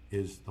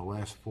is the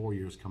last 4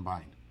 years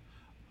combined.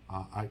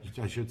 I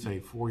should say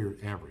 4-year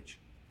average.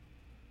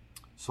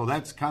 So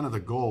that's kind of the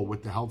goal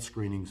with the health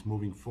screenings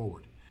moving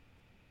forward.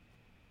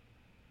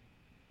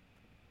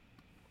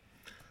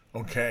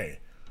 Okay,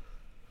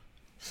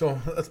 so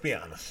let's be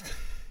honest.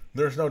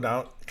 There's no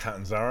doubt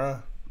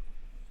Catanzara,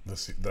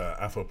 the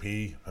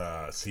FOP,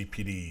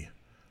 CPD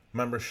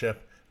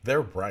membership,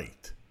 they're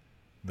right.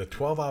 The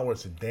 12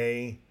 hours a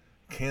day,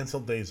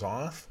 canceled days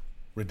off,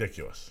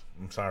 ridiculous.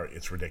 I'm sorry,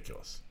 it's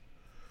ridiculous.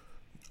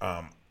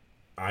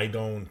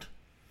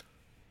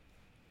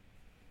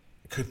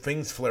 could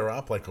things flare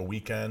up like a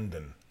weekend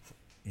and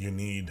you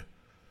need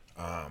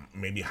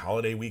maybe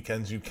holiday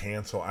weekends you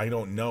cancel? I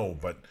don't know,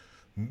 but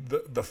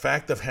the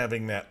fact of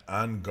having that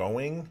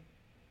ongoing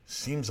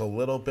seems a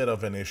little bit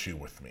of an issue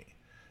with me.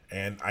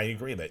 And I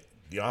agree that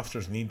the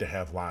officers need to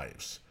have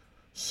lives.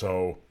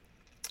 So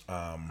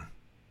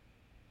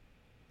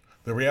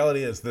the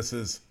reality is this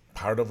is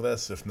part of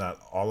this, if not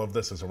all of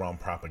this, is around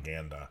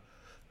propaganda.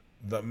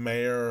 The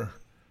mayor,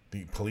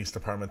 the police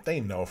department, they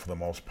know for the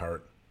most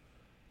part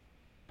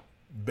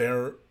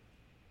they're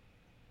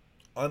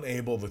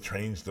unable to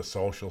change the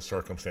social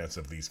circumstance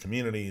of these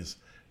communities.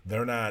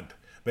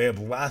 They have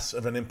less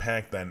of an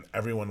impact than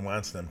everyone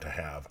wants them to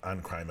have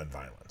on crime and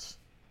violence.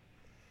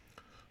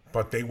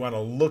 But they want to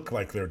look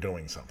like they're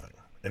doing something.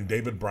 And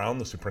David Brown,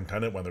 the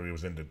superintendent, whether he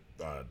was in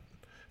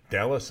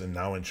Dallas and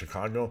now in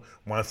Chicago,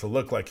 wants to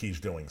look like he's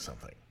doing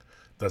something.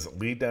 Does it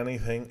lead to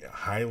anything?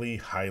 Highly,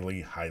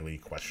 highly, highly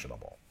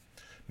questionable.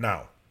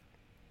 Now,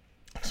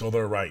 so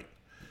they're right.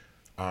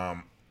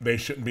 They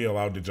shouldn't be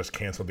allowed to just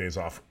cancel days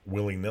off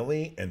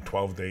willy-nilly and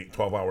 12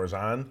 hours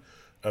on.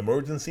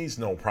 Emergencies,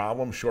 no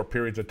problem. Short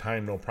periods of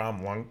time, no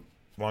problem.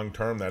 Long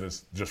term, that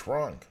is just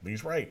wrong.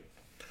 He's right.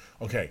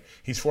 Okay,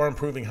 he's for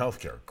improving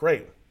healthcare.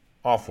 Great.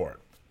 All for it.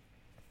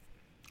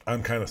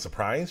 I'm kind of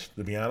surprised,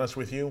 to be honest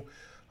with you.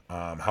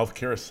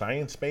 Healthcare is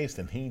science-based,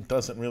 and he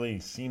doesn't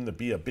really seem to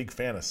be a big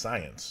fan of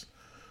science.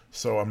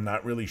 So I'm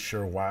not really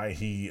sure why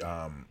he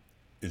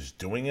is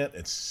doing it.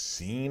 It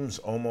seems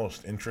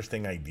almost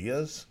interesting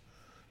ideas.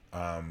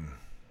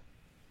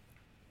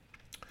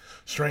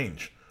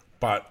 Strange.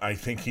 But I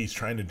think he's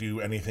trying to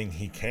do anything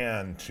he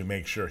can to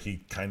make sure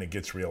he kind of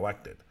gets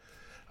reelected.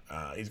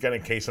 He's got a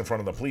case in front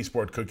of the police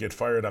board, could get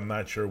fired. I'm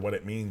not sure what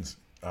it means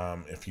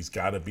if he's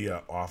got to be an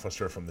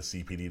officer from the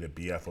CPD to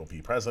be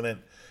FOP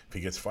president. If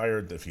he gets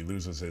fired, if he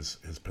loses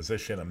his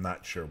position, I'm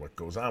not sure what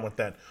goes on with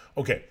that.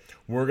 Okay,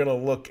 we're going to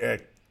look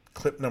at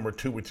clip number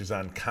 2, which is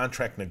on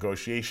contract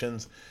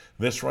negotiations.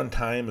 This run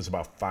time is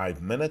about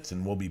 5 minutes,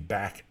 and we'll be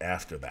back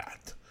after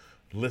that.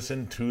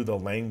 Listen to the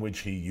language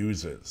he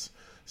uses.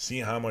 See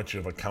how much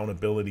of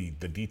accountability,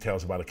 the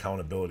details about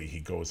accountability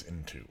he goes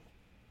into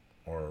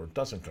or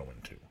doesn't go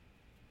into.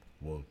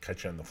 We'll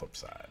catch you on the flip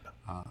side.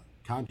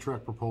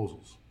 Contract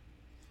proposals.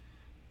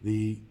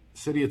 The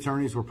city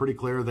attorneys were pretty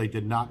clear they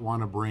did not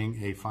want to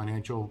bring a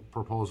financial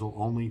proposal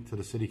only to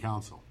the city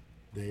council.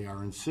 They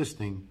are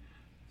insisting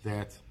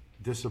that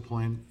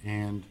discipline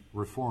and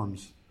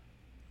reforms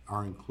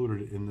are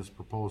included in this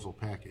proposal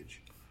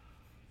package.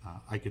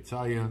 I could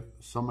tell you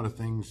some of the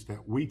things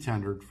that we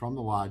tendered from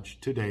the lodge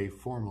today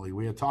formally.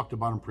 We had talked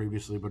about them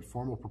previously, but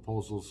formal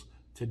proposals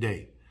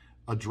today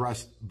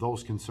addressed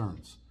those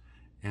concerns.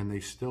 And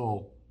they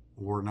still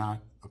were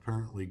not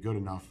apparently good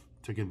enough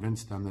to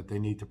convince them that they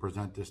need to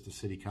present this to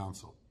city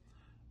council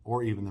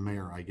or even the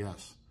mayor, I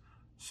guess.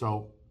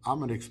 So I'm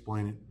going to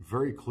explain it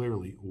very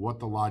clearly what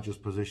the lodge's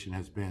position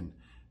has been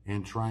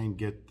and try and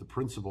get the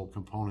principal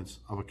components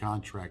of a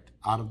contract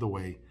out of the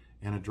way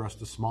and address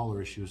the smaller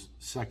issues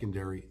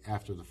secondary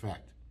after the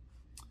fact.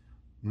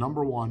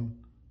 Number one,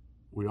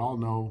 we all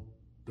know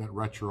that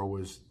Retro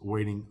is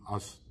waiting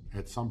us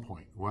at some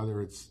point,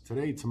 whether it's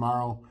today,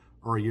 tomorrow,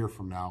 or a year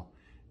from now.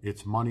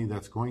 It's money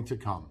that's going to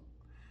come.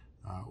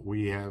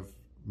 We have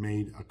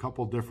made a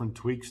couple different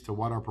tweaks to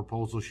what our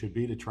proposal should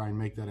be to try and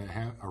make that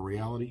a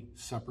reality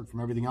separate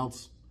from everything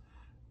else.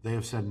 They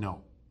have said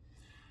no.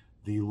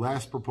 The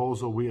last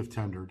proposal we have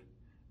tendered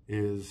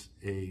is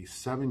a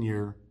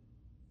 7-year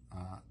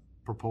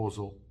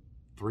proposal,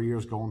 3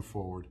 years going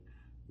forward,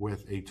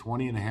 with a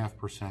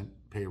 20.5%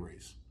 pay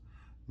raise.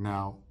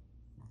 Now,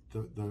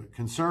 the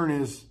concern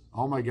is,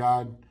 oh my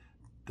God,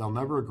 they'll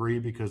never agree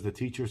because the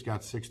teachers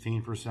got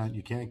 16%.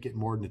 You can't get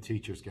more than the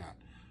teachers got.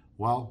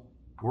 Well,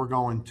 we're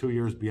going 2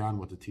 years beyond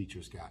what the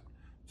teachers got.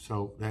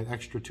 So that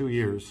extra 2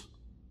 years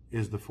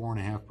is the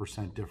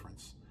 4.5%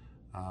 difference.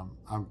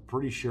 I'm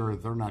pretty sure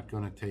they're not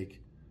going to take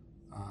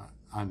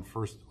on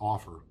first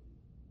offer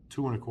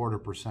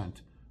 2.25%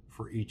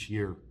 for each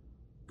year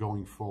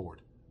going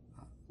forward,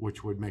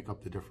 which would make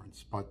up the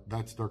difference. But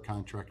that's their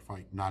contract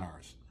fight, not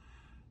ours.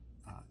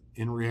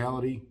 In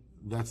reality,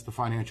 that's the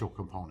financial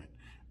component.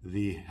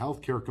 The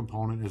healthcare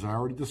component, as I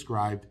already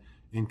described,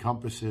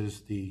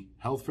 encompasses the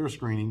health fair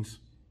screenings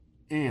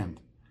and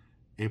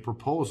a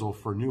proposal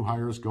for new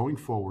hires going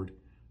forward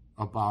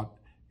about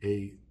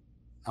a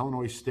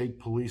Illinois State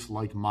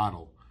Police-like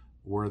model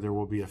where there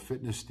will be a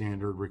fitness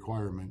standard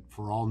requirement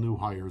for all new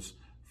hires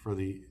for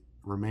the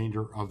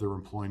remainder of their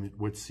employment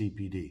with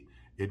CPD.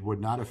 It would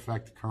not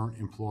affect current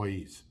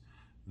employees.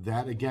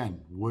 That,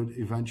 again, would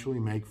eventually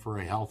make for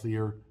a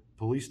healthier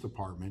police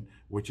department,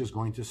 which is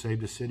going to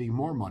save the city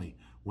more money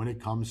when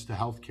it comes to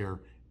healthcare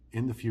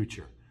in the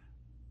future.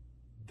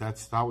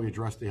 That's how we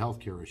address the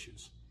healthcare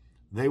issues.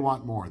 They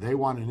want more. They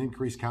want an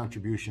increased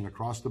contribution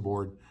across the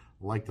board,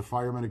 like the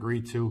firemen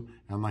agreed to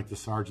and like the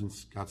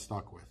sergeants got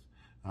stuck with.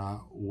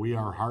 We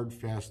are hard,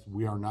 fast.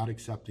 We are not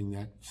accepting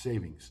that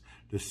savings.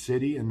 The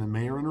city and the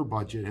mayor in her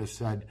budget has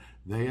said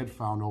they had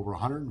found over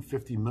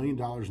 $150 million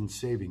in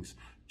savings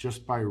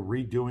just by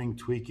redoing,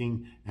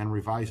 tweaking, and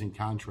revising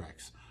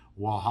contracts.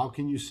 Well, how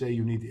can you say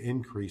you need to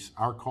increase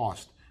our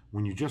cost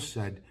when you just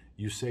said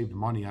you saved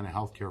money on a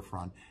healthcare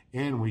front,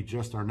 and we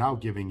just are now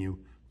giving you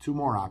 2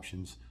 more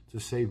options to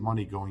save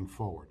money going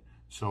forward?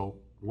 So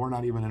we're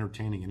not even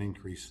entertaining an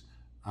increase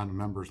on the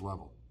members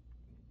level.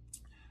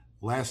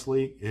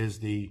 Lastly is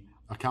the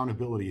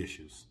accountability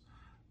issues.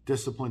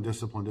 Discipline,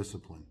 discipline,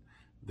 discipline.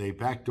 They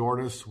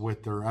backdoored us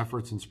with their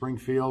efforts in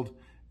Springfield,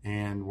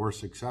 and were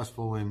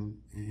successful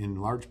in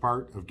large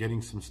part of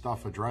getting some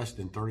stuff addressed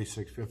in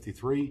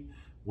 3653,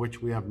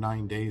 which we have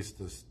 9 days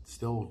to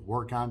still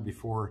work on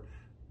before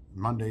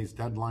Monday's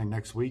deadline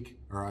next week,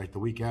 or the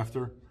week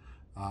after.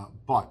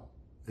 But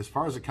as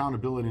far as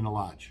accountability in the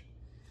lodge,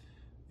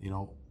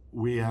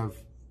 we have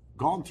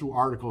gone through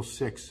Article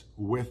 6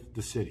 with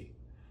the city.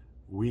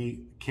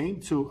 We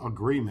came to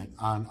agreement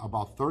on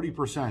about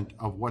 30%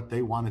 of what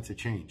they wanted to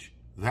change.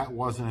 That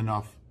wasn't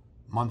enough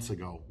months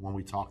ago when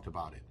we talked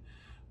about it.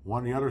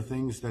 One of the other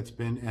things that's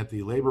been at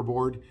the labor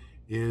board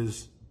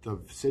is the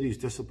city's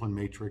discipline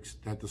matrix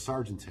that the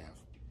sergeants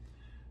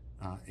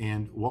have,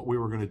 and what we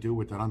were going to do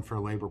with that unfair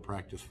labor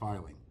practice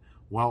filing.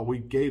 Well, we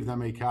gave them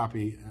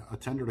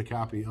tendered a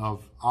copy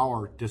of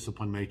our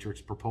discipline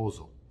matrix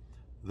proposal.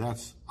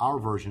 That's our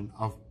version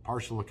of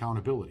partial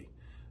accountability.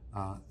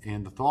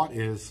 And the thought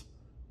is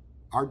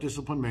our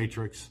discipline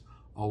matrix,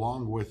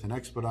 along with an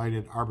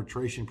expedited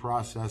arbitration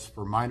process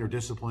for minor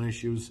discipline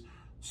issues,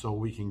 so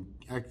we can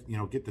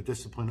get the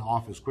discipline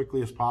off as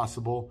quickly as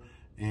possible,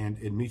 and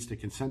it meets the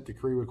consent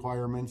decree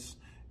requirements.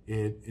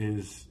 It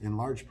is in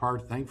large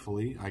part,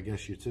 thankfully, I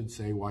guess you should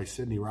say, why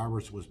Sidney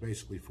Roberts was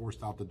basically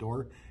forced out the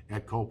door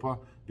at COPA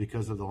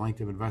because of the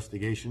length of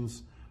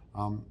investigations.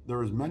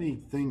 There is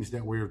many things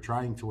that we are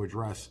trying to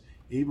address,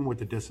 even with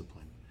the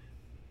discipline,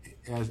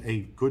 as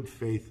a good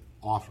faith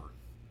offer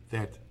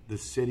that the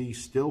city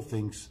still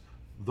thinks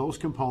those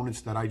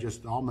components that I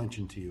just all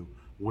mentioned to you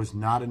was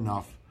not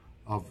enough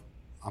of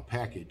a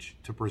package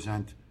to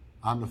present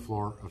on the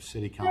floor of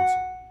City Council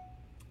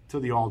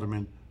to the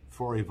aldermen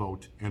for a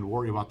vote and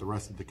worry about the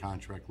rest of the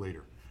contract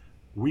later.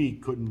 We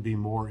couldn't be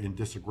more in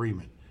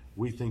disagreement.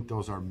 We think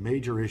those are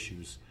major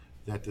issues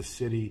that the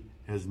city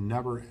has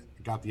never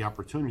got the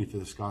opportunity to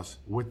discuss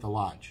with the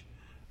lodge.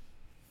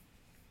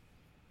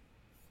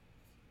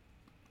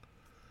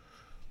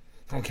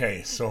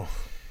 Okay, so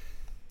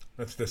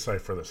let's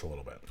decipher this a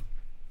little bit.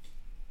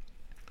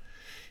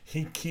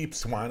 He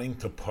keeps wanting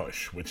to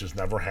push, which has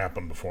never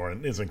happened before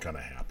and isn't going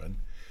to happen.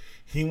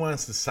 He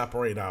wants to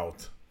separate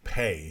out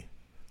pay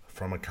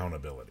from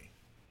accountability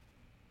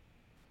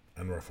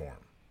and reform.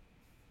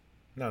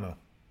 No.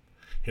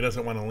 He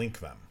doesn't want to link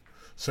them.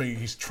 So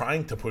he's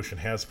trying to push and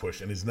has pushed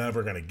and is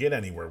never going to get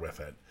anywhere with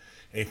it.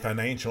 A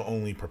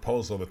financial-only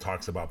proposal that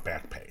talks about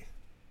back pay,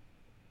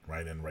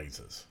 right, and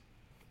raises.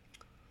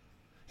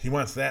 He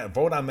wants that.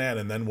 Vote on that,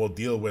 and then we'll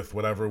deal with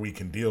whatever we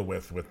can deal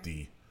with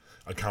the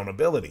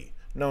accountability.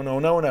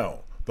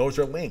 No. Those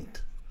are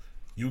linked.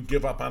 You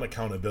give up on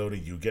accountability,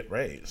 you get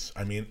raised.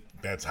 I mean,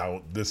 that's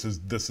how this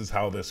is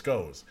how this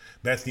goes.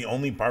 That's the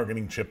only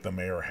bargaining chip the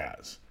mayor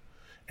has.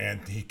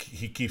 And he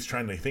keeps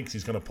trying to, he thinks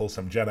he's going to pull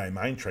some Jedi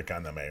mind trick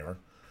on the mayor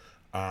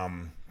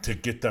to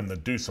get them to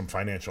do some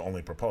financial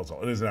only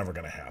proposal. It is never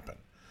going to happen.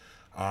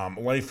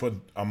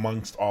 Lightfoot,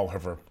 amongst all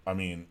of her,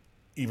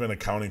 even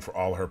accounting for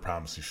all her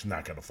promises, she's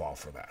not going to fall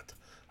for that.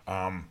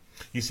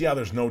 You see how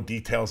there's no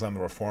details on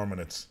the reform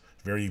and it's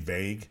very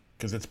vague?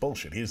 Because it's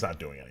bullshit. He's not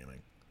doing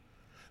anything.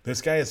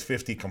 This guy has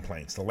 50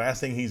 complaints. The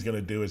last thing he's going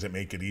to do is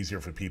make it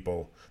easier for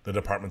the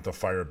department, to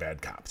fire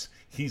bad cops.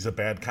 He's a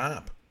bad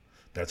cop.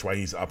 That's why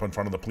he's up in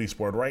front of the police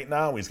board right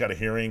now. He's got a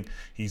hearing.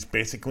 He's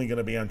basically going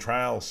to be on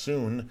trial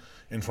soon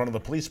in front of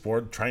the police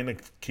board, trying to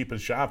keep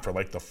his job for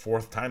like the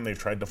 4th time they've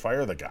tried to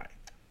fire the guy.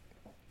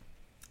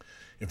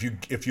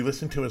 If you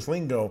listen to his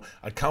lingo,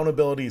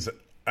 accountability is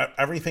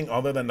everything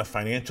other than the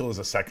financial is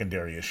a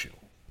secondary issue.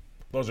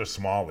 Those are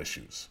small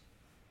issues,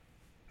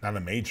 not a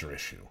major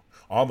issue.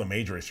 All the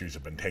major issues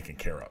have been taken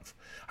care of.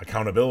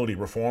 Accountability,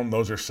 reform,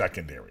 those are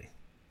secondary.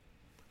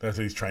 That's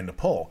what he's trying to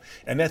pull.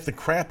 And that's the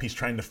crap he's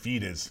trying to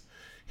feed his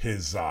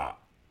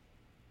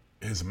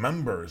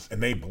members,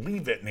 and they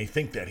believe it, and they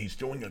think that he's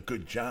doing a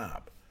good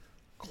job.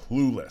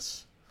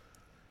 Clueless.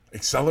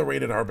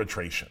 Accelerated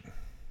arbitration.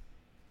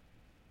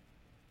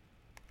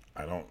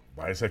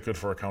 Why is that good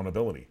for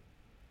accountability?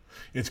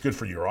 It's good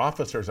for your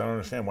officers. I don't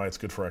understand why it's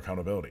good for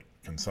accountability.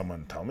 Can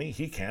someone tell me?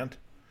 He can't.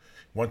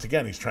 Once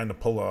again, he's trying to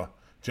pull a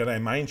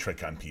Jedi mind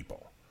trick on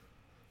people.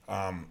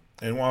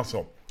 And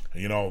also,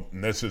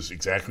 and this is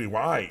exactly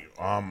why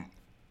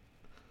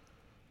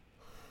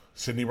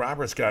Sidney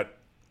Roberts got,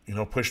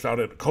 pushed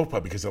out at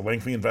COPA because of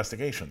lengthy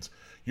investigations.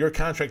 Your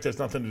contract has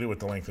nothing to do with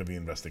the length of the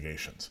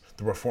investigations.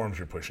 The reforms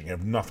you're pushing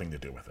have nothing to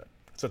do with it.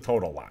 It's a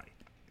total lie.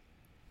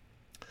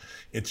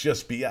 It's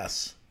just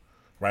BS,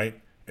 right?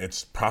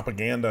 It's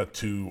propaganda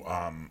to,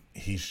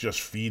 he's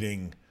just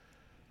feeding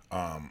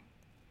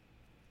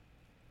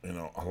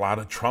a lot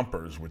of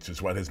Trumpers, which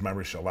is what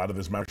a lot of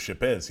his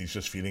membership is. He's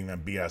just feeding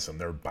them BS and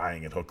they're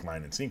buying it hook,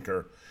 line, and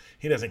sinker.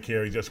 He doesn't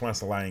care. He just wants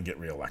to lie and get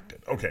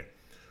reelected. Okay.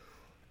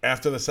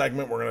 After the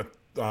segment, we're going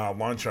to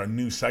launch our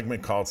new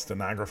segment called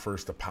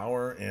Stenographers to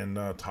Power and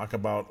talk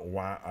about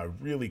a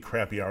really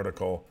crappy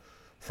article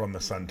from the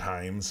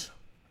Sun-Times.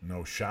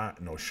 No shock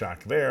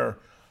there.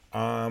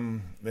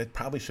 It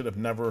probably should have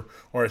never,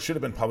 or it should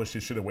have been published.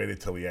 He should have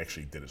waited till he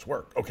actually did his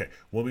work. Okay,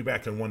 we'll be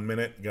back in 1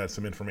 minute. Got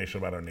some information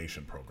about our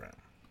Nation program.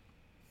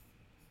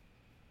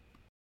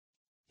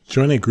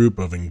 Join a group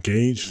of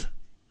engaged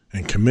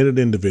and committed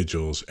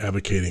individuals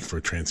advocating for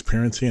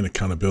transparency and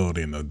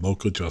accountability in the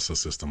local justice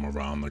system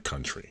around the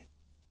country.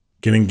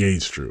 Get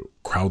engaged through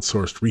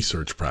crowdsourced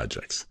research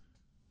projects,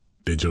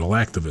 digital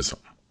activism,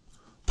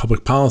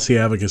 public policy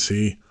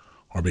advocacy,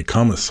 or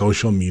become a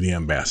social media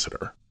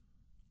ambassador.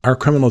 Our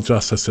criminal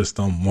justice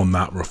system will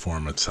not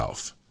reform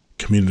itself.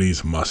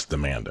 Communities must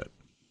demand it.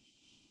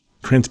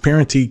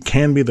 Transparency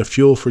can be the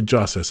fuel for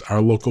justice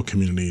our local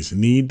communities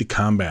need to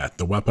combat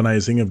the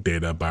weaponizing of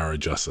data by our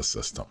justice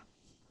system.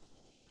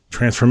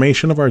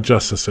 Transformation of our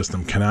justice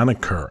system cannot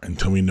occur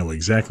until we know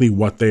exactly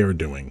what they are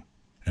doing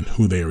and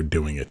who they are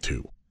doing it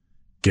to.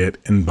 Get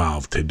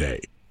involved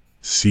today.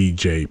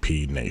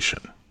 CJP Nation.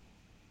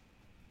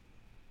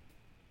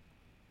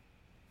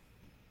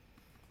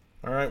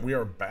 All right, we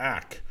are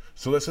back.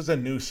 So this is a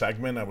new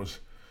segment. I was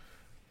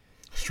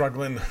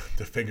struggling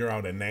to figure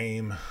out a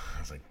name. I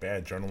was like,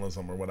 bad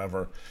journalism or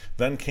whatever.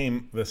 Then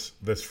came this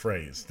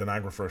phrase,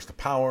 Stenographers to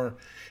Power,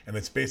 and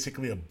it's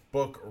basically a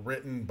book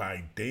written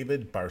by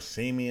David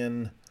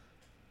Barsamian,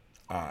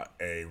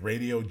 a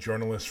radio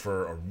journalist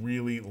for a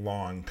really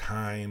long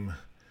time.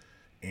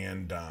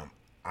 And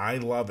I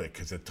love it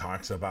because it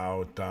talks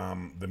about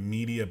the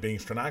media being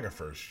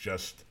stenographers,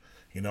 just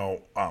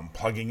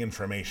plugging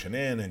information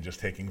in and just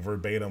taking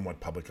verbatim what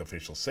public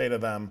officials say to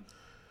them.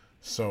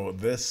 So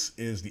this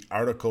is the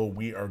article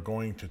we are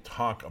going to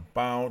talk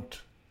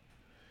about.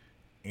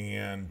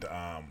 And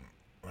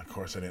of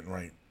course I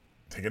didn't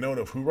take a note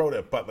of who wrote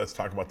it, but let's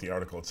talk about the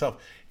article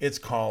itself. It's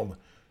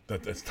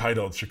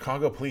titled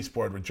Chicago Police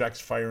Board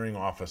Rejects Firing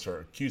Officer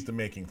Accused of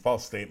Making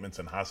False Statements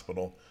in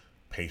Hospital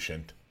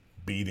Patient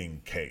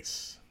Beating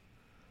Case.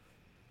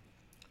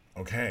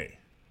 Okay,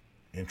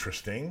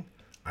 interesting.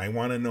 I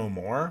want to know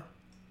more,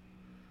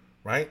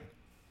 right?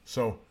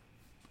 So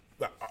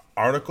the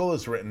article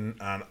is written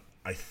on,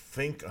 I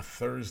think, a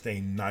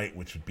Thursday night,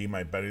 which would be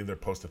my bet, either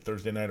posted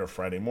Thursday night or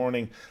Friday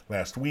morning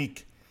last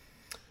week.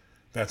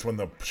 That's when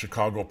the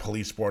Chicago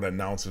Police Board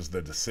announces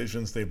the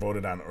decisions they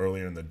voted on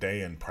earlier in the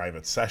day in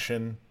private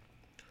session.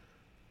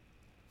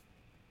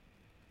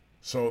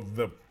 So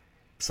the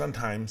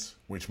Sun-Times,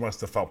 which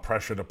must have felt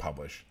pressure to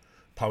published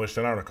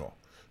an article.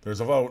 There's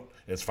a vote.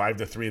 It's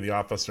 5-3. The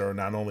officer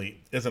not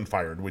only isn't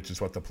fired, which is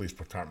what the police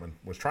department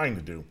was trying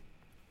to do,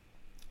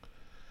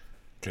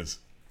 because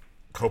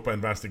COPA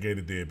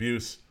investigated the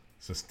abuse,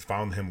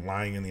 found him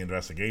lying in the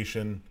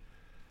investigation,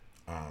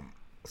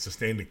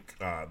 sustained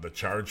the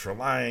charge for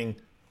lying,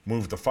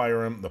 moved to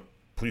fire him. The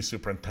police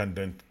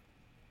superintendent,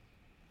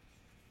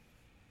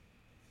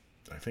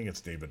 I think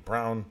it's David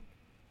Brown.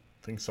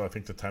 I think so. I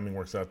think the timing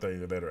works out there,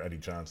 either that or Eddie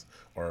Johnson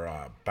or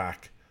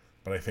Bach.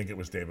 But I think it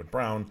was David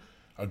Brown.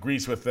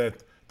 Agrees with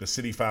it. The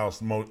city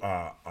files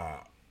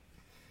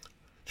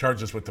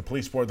charges with the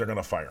police board. They're going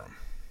to fire him.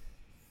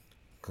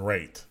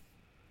 Great.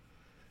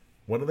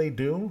 What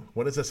do?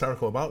 What is this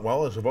article about?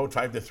 Well, it's a vote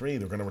 5-3.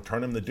 They're going to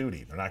return him to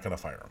duty. They're not going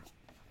to fire him.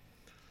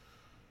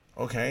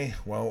 Okay,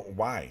 well,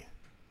 why?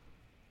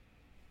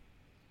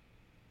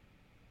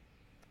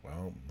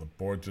 Well, the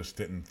board just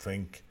didn't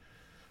think.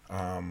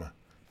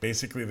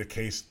 Basically, the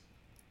case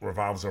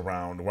revolves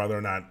around whether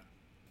or not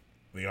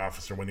when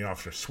the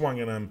officer swung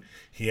at him,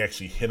 he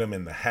actually hit him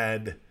in the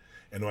head,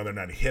 and whether or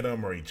not he hit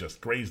him or he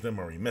just grazed him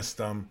or he missed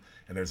him.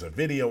 And there's a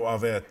video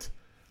of it.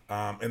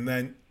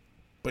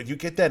 But you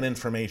get that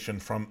information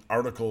from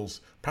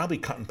articles, probably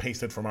cut and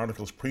pasted from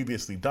articles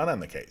previously done on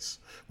the case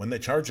when the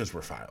charges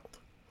were filed,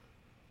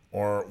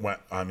 or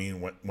when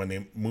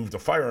they moved to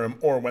fire him,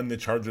 or when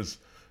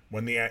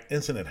the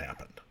incident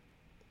happened.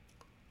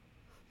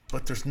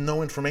 But there's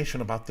no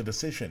information about the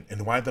decision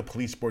and why the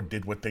police board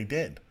did what they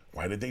did.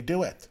 Why did they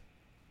do it?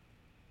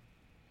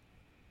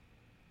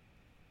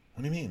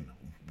 What do you mean?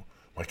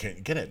 Why can't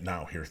you get it?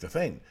 Now, here's the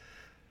thing.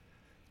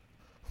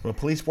 The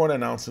police board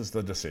announces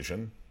the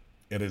decision.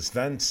 It is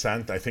then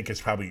sent, I think it's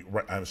probably,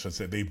 I should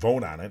say, they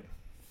vote on it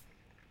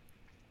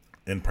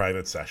in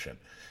private session.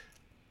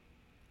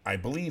 I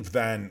believe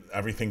then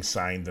everything's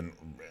signed and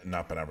written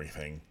up and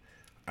everything.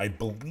 I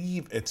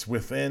believe it's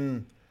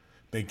within,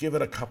 they give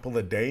it a couple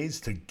of days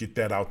to get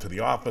that out to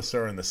the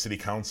officer and the city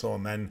council,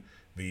 and then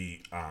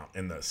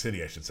in the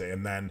city, I should say.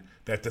 And then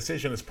that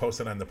decision is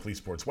posted on the police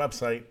board's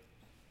website.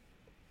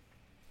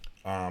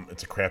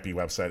 It's a crappy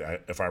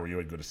website. If I were you,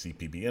 I'd go to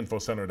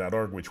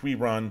cpbinfocenter.org, which we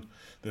run.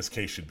 This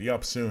case should be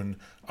up soon,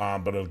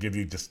 but it'll give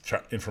you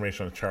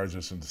information on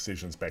charges and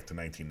decisions back to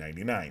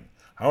 1999.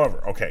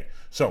 However, okay,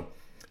 so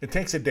it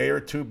takes a day or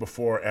two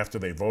after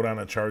they vote on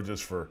the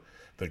charges for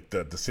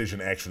the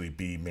decision actually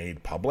be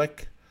made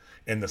public.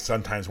 And the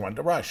Sun-Times wanted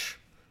to rush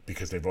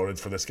because they voted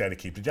for this guy to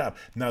keep the job.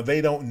 Now,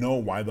 they don't know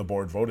why the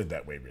board voted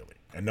that way, really.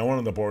 And no one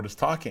on the board is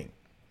talking.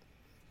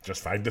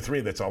 Just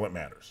 5-3, that's all that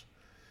matters.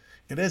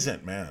 It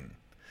isn't, man.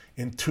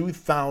 In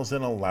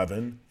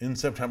 2011, in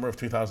September of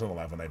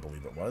 2011, I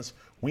believe it was,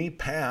 we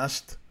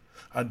passed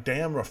a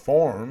damn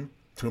reform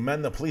to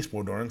amend the police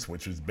board ordinance,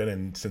 which has been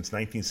in since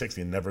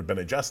 1960 and never been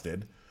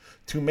adjusted,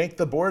 to make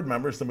the board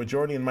members, the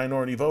majority and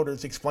minority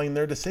voters, explain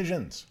their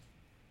decisions.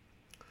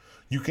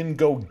 You can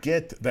go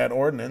get that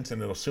ordinance,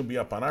 and it'll soon be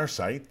up on our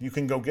site. You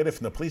can go get it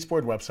from the police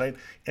board website,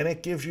 and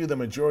it gives you the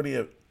majority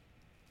of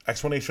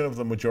explanation of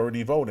the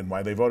majority vote and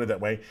why they voted that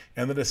way,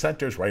 and the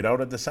dissenters write out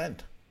a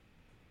dissent.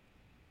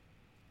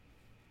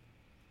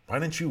 Why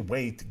didn't you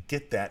wait,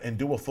 get that, and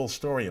do a full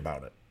story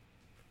about it?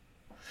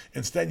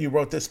 Instead, you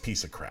wrote this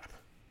piece of crap.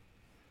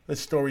 This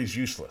story's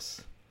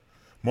useless.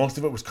 Most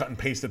of it was cut and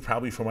pasted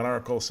probably from an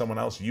article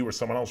you or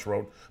someone else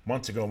wrote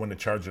months ago when the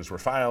charges were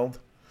filed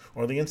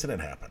or the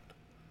incident happened.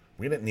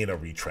 We didn't need a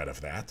retread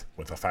of that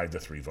with a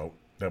 5-3 vote.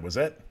 That was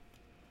it.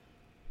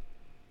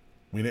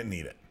 We didn't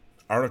need it.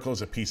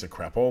 Article's a piece of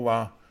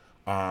crapola.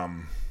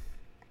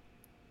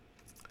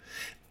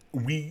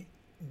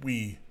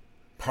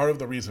 Part of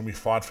the reason we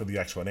fought for the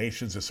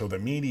explanations is so the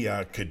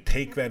media could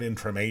take that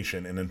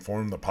information and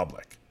inform the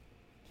public.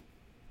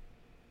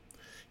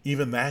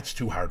 Even that's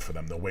too hard for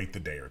them to wait the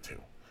day or two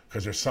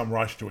because there's some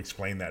rush to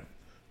explain that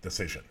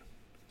decision.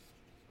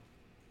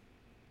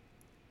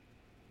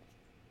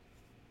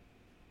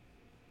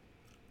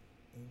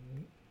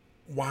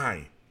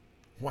 Why?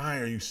 Why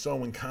are you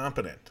so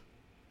incompetent?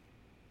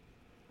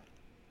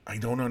 I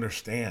don't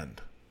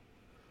understand.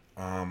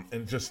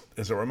 And just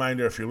as a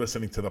reminder, if you're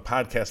listening to the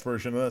podcast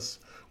version of this,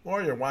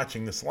 or you're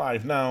watching this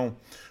live now,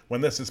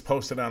 when this is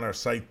posted on our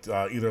site,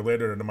 either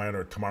later tonight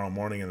or tomorrow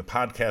morning in the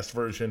podcast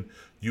version,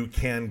 you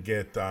can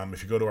get,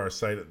 if you go to our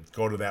site,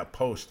 go to that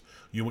post,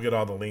 you will get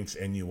all the links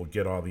and you will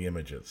get all the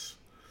images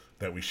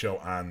that we show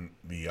on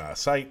the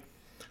site,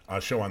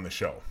 show on the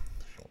show.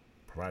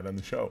 Provide on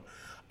the show.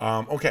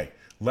 Okay,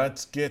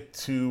 let's get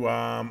to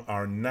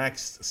our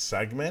next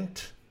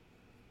segment,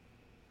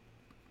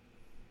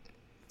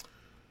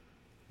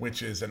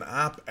 which is an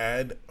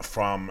op-ed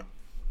from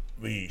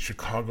the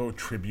Chicago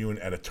Tribune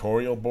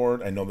editorial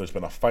board. I know there's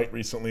been a fight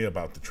recently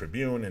about the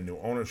Tribune and new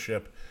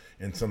ownership,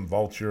 and some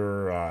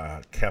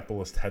vulture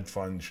capitalist hedge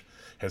fund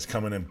has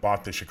come in and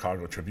bought the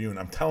Chicago Tribune.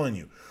 I'm telling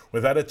you,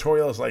 with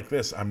editorials like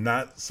this, I'm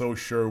not so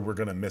sure we're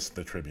going to miss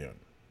the Tribune.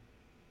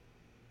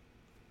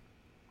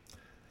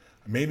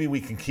 Maybe we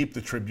can keep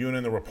the Tribune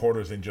and the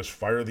reporters and just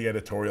fire the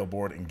editorial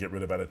board and get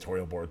rid of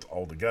editorial boards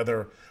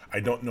altogether. I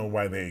don't know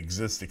why they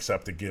exist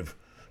except to give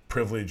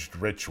privileged,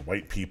 rich,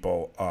 white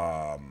people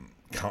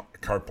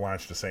carte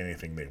blanche to say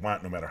anything they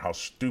want, no matter how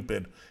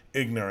stupid,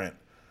 ignorant,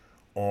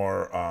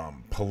 or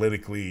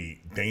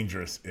politically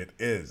dangerous it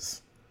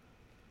is.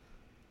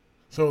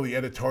 So the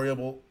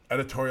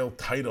editorial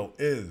title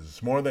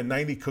is, more than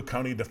 90 Cook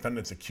County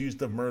defendants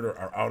accused of murder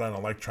are out on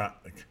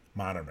electronic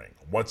monitoring.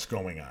 What's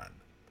going on?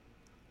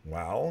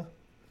 Well,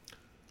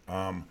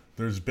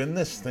 there's been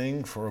this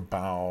thing for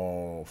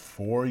about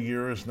 4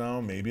 years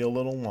now, maybe a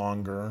little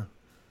longer,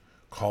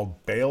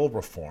 called bail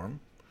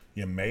reform.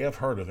 You may have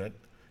heard of it.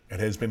 It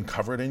has been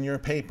covered in your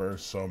paper,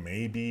 so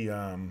maybe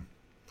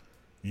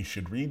you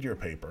should read your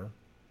paper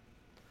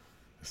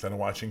instead of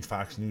watching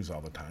Fox News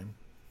all the time.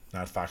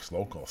 Not Fox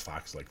Local,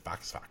 Fox like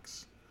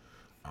Fox.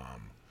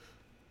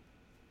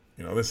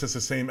 This is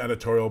the same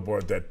editorial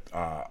board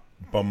that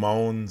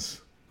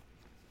bemoans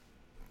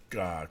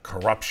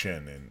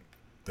corruption and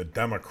the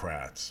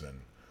Democrats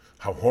and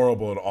how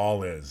horrible it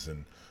all is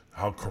and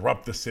how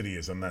corrupt the city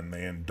is, and then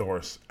they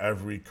endorse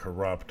every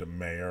corrupt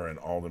mayor and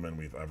alderman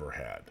we've ever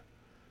had.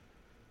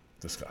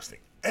 Disgusting.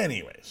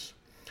 Anyways,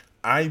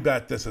 I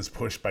bet this is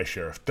pushed by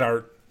Sheriff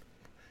Dart,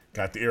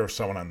 got the ear of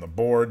someone on the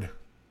board,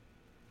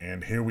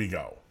 and here we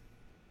go.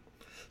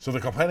 So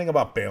they're complaining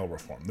about bail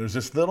reform. There's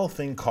this little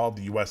thing called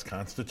the U.S.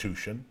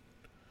 Constitution,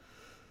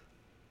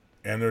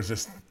 and there's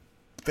this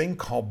thing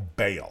called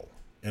bail.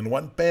 And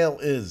what bail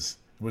is,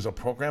 it was a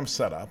program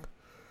set up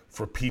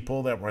for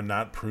people that were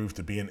not proved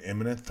to be an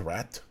imminent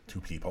threat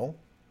to people.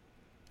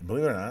 And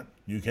believe it or not,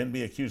 you can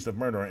be accused of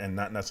murder and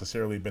not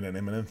necessarily been an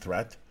imminent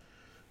threat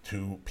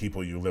to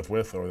people you live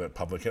with or the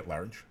public at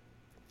large.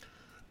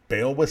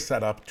 Bail was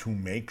set up to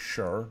make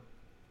sure,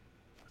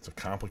 it's a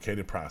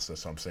complicated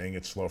process, so I'm saying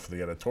it's slow for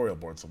the editorial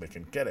board so they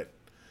can get it.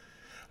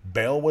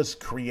 Bail was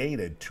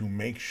created to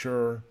make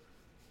sure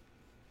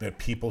that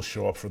people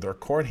show up for their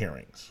court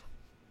hearings.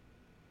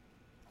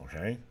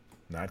 Okay?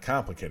 Not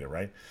complicated,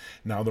 right?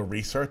 Now, the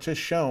research has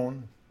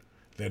shown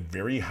that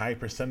very high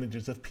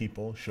percentages of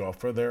people show up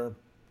for their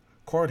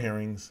court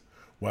hearings,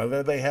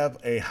 whether they have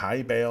a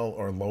high bail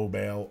or low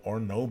bail or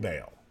no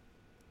bail.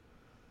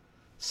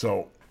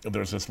 So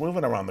there's this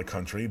movement around the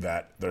country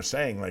that they're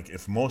saying, like,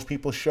 if most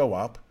people show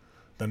up,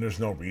 then there's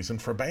no reason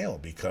for bail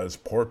because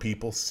poor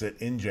people sit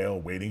in jail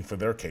waiting for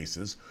their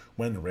cases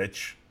when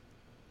rich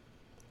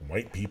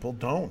white people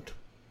don't.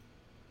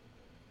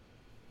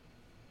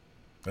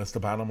 That's the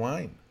bottom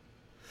line.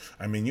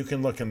 I mean, you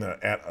can look at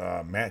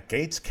Matt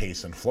Gaetz'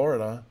 case in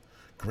Florida.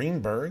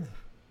 Greenberg,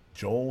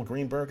 Joel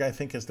Greenberg, I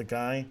think is the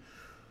guy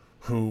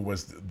who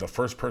was the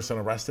first person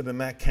arrested in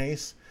that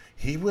case.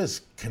 He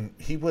was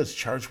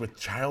charged with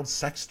child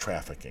sex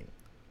trafficking.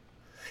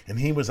 And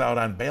he was out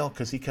on bail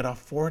because he could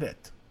afford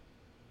it.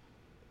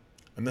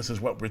 And this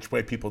is what rich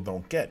white people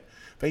don't get.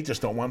 They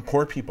just don't want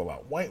poor people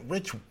out.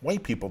 Rich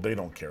white people, they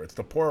don't care. It's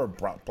the poor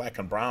black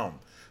and brown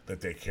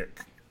that they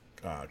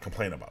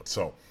complain about.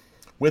 So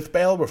with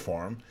bail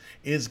reform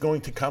is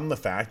going to come the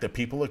fact that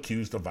people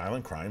accused of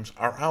violent crimes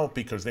are out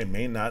because they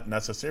may not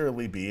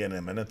necessarily be an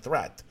imminent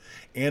threat.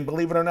 And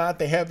believe it or not,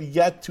 they have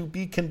yet to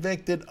be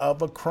convicted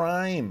of a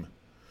crime.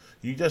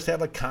 You just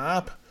have a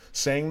cop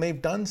saying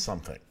they've done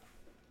something.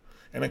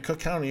 And in Cook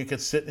County, you could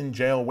sit in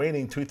jail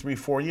waiting 2, 3,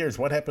 4 years.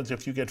 What happens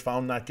if you get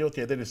found not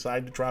guilty and they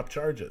decide to drop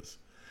charges?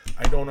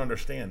 I don't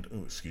understand.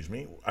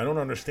 I don't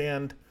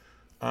understand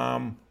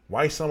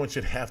why someone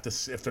should have to,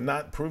 if they're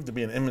not proved to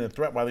be an imminent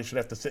threat, why they should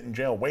have to sit in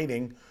jail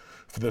waiting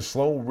for the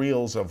slow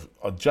reels of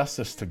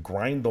justice to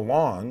grind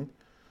along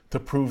to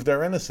prove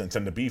their innocence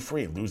and to be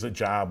free, lose a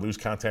job, lose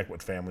contact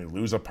with family,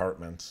 lose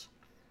apartments.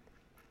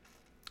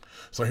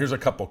 So here's a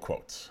couple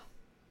quotes.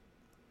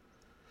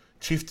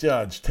 Chief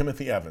Judge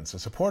Timothy Evans, a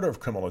supporter of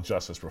criminal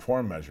justice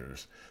reform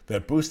measures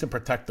that boost and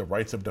protect the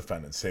rights of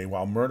defendants, say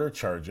while murder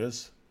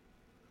charges,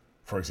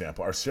 for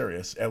example, are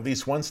serious, at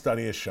least one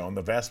study has shown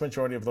the vast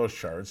majority of those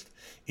charged,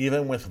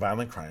 even with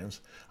violent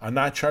crimes, are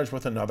not charged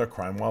with another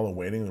crime while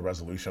awaiting the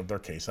resolution of their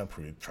case on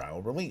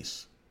pre-trial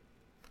release.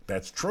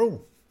 That's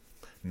true.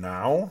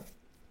 Now,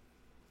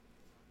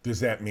 does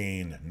that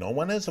mean no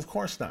one is? Of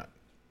course not.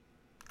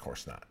 Of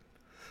course not.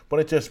 But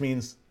it just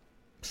means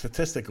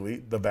statistically,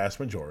 the vast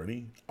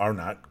majority are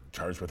not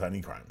charged with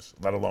any crimes,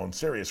 let alone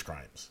serious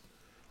crimes.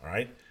 All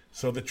right?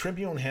 So the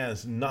Tribune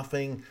has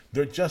nothing.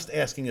 They're just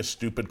asking a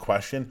stupid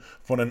question.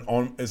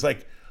 It's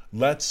like,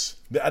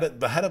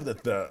 the head of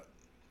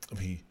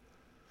the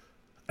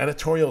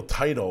editorial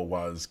title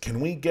was, can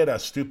we get a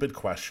stupid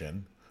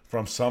question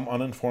from some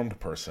uninformed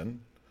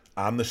person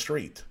on the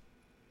street?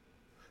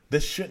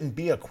 This shouldn't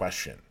be a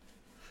question.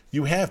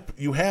 You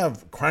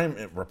have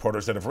crime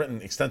reporters that have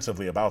written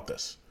extensively about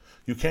this.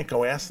 You can't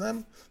go ask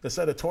them? This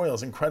editorial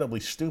is incredibly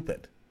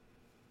stupid.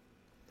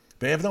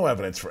 They have no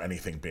evidence for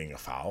anything being a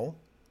foul,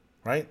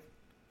 right?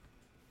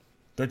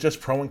 They're just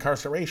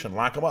pro-incarceration.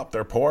 Lock them up.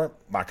 They're poor.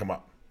 Lock them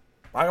up.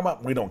 Lock them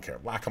up. We don't care.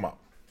 Lock them up.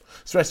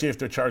 Especially if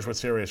they're charged with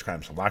serious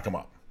crimes. So lock them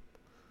up.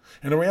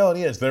 And the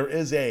reality is there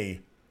is a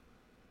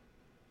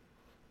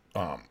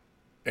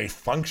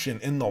function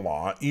in the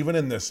law, even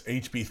in this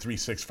HB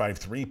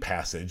 3653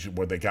 passage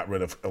where they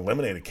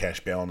eliminated cash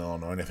bail in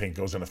Illinois, and I think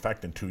it goes in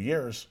effect in 2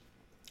 years.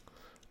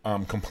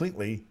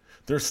 Completely,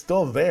 there's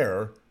still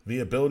there the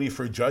ability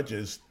for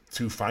judges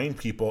to find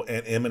people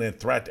an imminent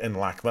threat and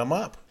lock them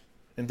up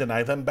and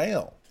deny them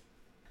bail.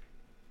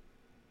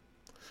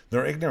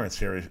 Their ignorance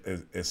here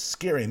is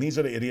scary, and these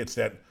are the idiots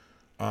that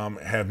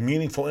have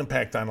meaningful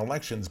impact on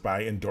elections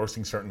by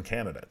endorsing certain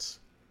candidates.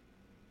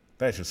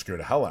 That should scare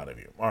the hell out of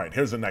you. All right,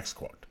 here's the next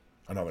quote,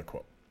 another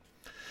quote.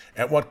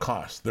 At what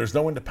cost? There's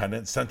no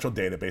independent central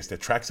database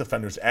that tracks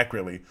offenders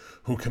accurately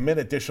who commit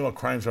additional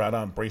crimes without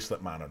on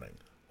bracelet monitoring.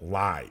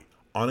 Lie.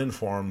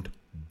 Uninformed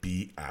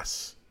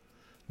BS.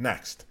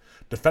 Next,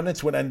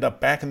 defendants would end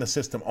up back in the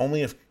system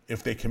only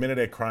if they committed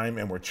a crime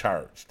and were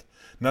charged,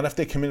 not if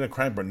they committed a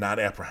crime but not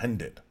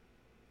apprehended.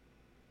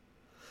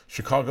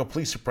 Chicago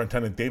Police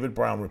Superintendent David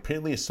Brown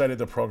repeatedly cited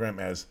the program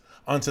as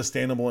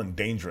unsustainable and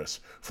dangerous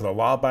for the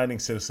law-abiding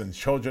citizens,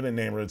 children, and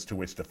neighborhoods to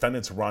which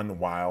defendants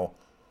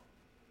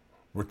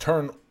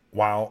return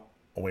while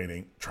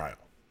awaiting trial.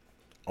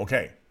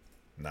 Okay,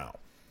 now,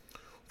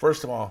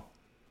 first of all,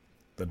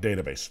 the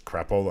database,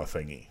 crapola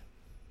thingy.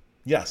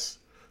 Yes,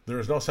 there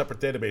is no separate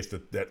database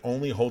that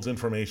only holds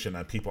information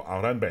on people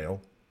out on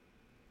bail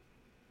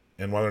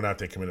and whether or not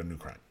they commit a new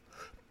crime.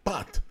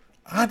 But,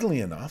 oddly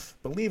enough,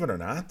 believe it or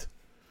not,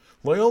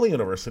 Loyola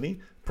University,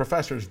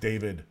 professors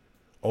David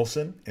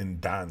Olson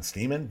and Don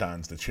Steeman,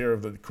 Don's the chair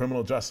of the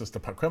Criminal Justice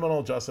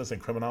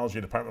and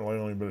Criminology Department of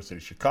Loyola University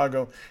of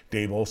Chicago.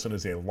 Dave Olson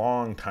is a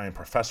longtime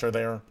professor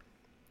there,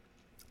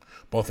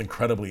 both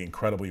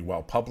incredibly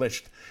well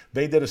published.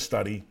 They did a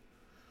study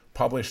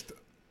published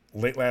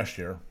late last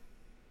year.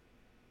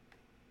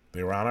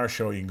 They were on our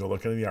show. You can go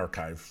look into the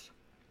archives.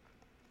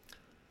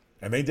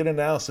 And they did an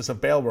analysis of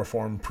bail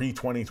reform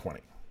pre-2020.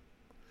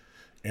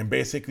 And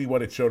basically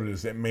what it showed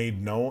is it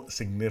made no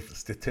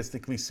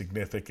statistically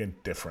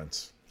significant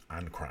difference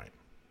on crime.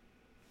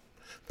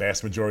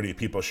 Vast majority of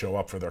people show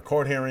up for their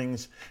court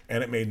hearings,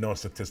 and it made no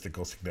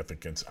statistical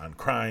significance on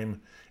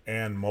crime,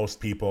 and most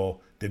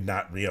people did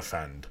not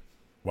reoffend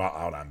while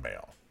out on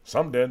bail.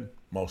 Some did,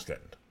 most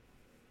didn't.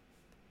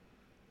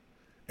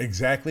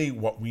 Exactly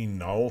what we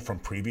know from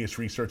previous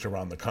research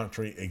around the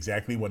country,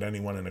 exactly what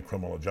anyone in the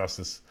criminal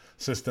justice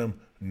system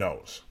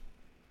knows.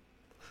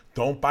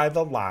 Don't buy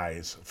the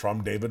lies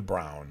from David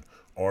Brown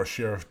or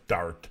Sheriff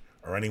Dart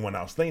or anyone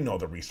else. They know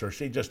the research.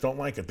 They just don't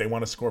like it. They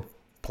want to score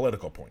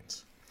political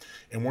points.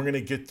 And we're going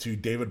to get to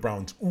David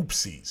Brown's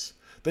oopsies.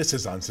 This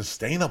is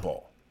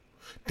unsustainable.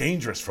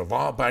 Dangerous for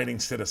law-abiding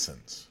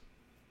citizens.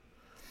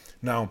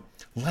 Now,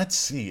 let's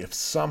see if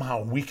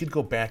somehow we could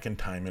go back in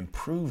time and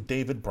prove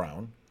David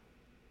Brown,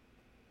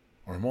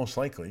 or most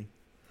likely,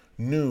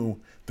 knew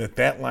that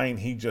that line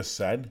he just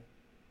said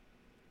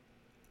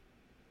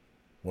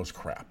was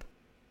crap,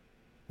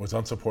 was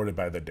unsupported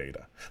by the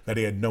data, that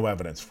he had no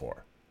evidence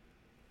for.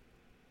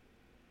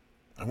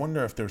 I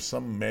wonder if there's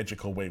some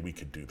magical way we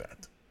could do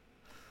that.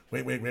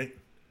 Wait.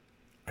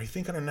 I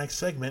think in our next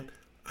segment,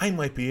 I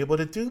might be able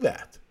to do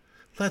that.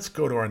 Let's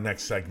go to our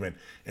next segment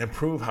and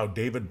prove how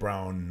David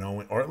Brown,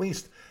 knowing, or at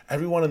least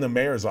everyone in the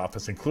mayor's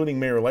office, including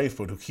Mayor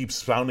Lightfoot, who keeps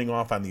sounding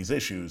off on these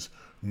issues,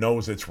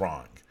 knows it's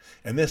wrong.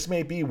 And this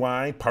may be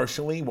why,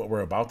 partially, what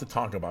we're about to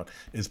talk about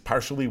is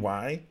partially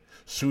why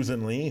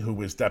Susan Lee, who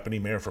was deputy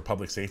mayor for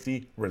public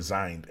safety,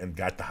 resigned and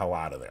got the hell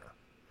out of there.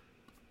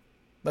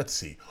 Let's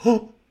see.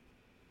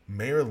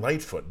 Mayor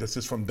Lightfoot, this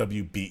is from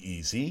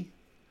WBEZ.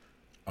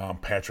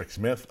 Patrick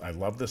Smith, I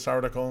love this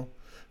article.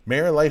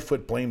 Mayor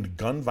Lightfoot blamed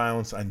gun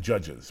violence on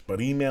judges, but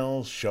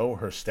emails show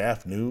her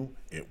staff knew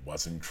it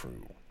wasn't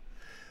true.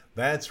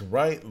 That's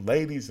right,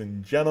 ladies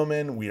and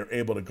gentlemen. We are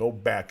able to go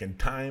back in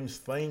time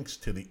thanks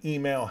to the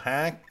email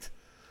hack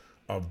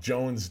of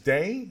Jones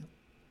Day.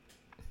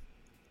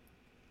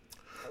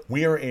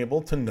 We are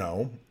able to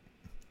know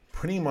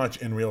pretty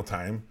much in real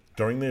time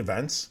during the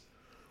events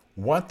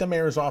what the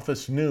mayor's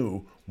office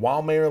knew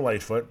while Mayor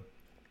Lightfoot,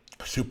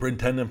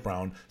 Superintendent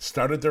Brown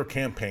started their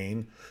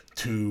campaign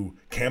to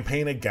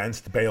campaign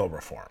against bail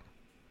reform.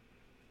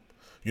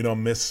 You know,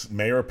 Miss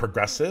Mayor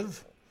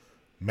Progressive,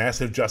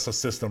 massive justice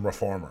system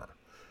reformer,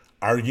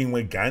 arguing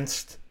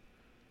against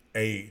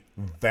a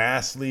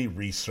vastly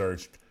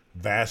researched,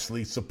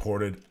 vastly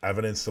supported,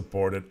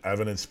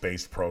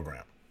 evidence-based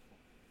program.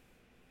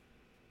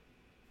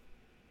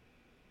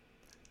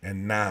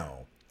 And now,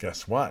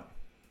 guess what,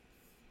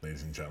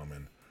 ladies and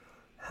gentlemen?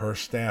 Her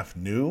staff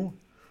knew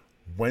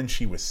when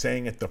she was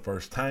saying it the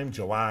first time,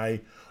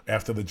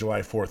 after the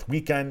July 4th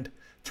weekend,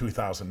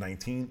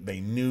 2019,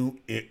 they knew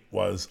it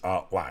was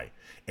a lie.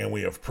 And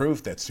we have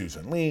proof that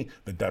Susan Lee,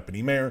 the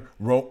deputy mayor,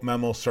 wrote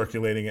memos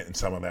circulating it, and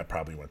some of that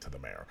probably went to the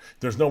mayor.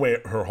 There's no way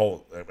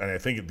and I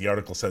think the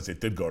article says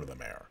it did go to the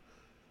mayor.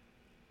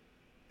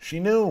 She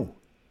knew.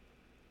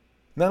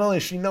 Not only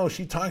does she know,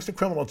 she talks to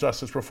criminal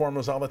justice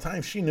reformers all the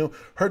time. She knew.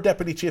 Her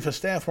deputy chief of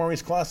staff,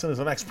 Maurice Clausen, is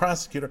an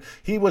ex-prosecutor.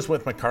 He was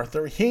with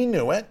MacArthur. He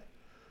knew it.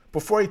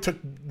 Before he took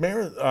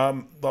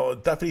the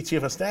deputy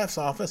chief of staff's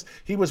office,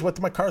 he was with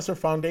the MacArthur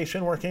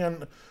Foundation working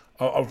on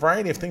a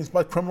variety of things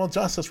about criminal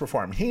justice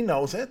reform. He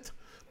knows it,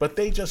 but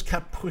they just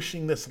kept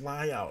pushing this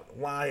lie out,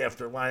 lie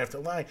after lie after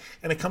lie,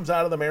 and it comes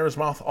out of the mayor's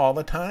mouth all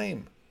the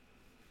time.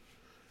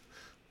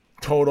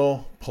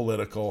 Total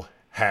political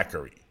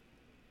hackery.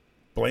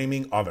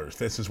 Blaming others.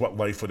 This is what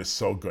Lightfoot is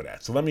so good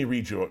at. So let me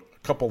read you a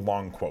couple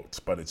long quotes,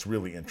 but it's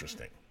really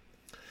interesting.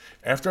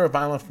 After a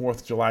violent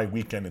 4th of July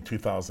weekend in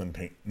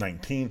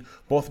 2019,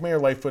 both Mayor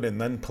Lightfoot and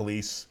then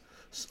police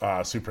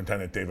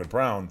Superintendent David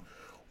Brown,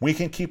 we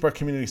can't keep our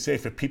community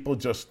safe if people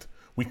just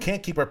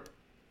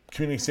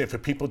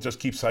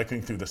keep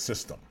cycling through the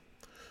system.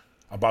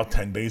 About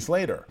 10 days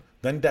later,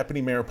 then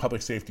Deputy Mayor of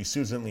Public Safety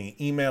Susan Lee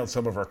emailed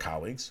some of her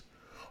colleagues,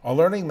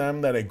 alerting them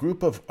that a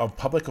group of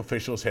public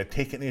officials had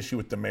taken issue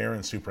with the mayor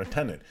and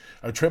superintendent,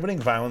 attributing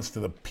violence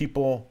to the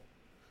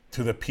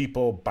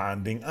people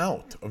bonding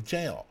out of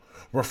jail,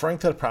 referring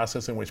to the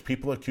process in which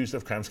people accused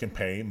of crimes can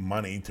pay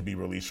money to be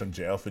released from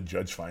jail if a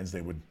judge finds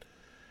they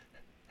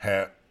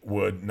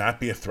would not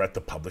be a threat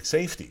to public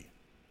safety.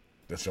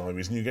 That's the only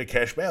reason you get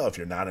cash bail, if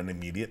you're not an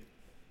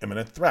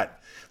imminent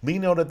threat. Lee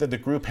noted that the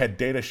group had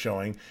data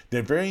showing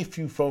that very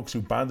few folks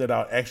who bonded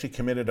out actually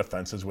committed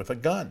offenses with a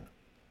gun.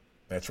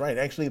 That's right,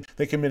 actually,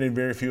 they committed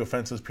very few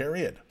offenses,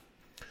 period.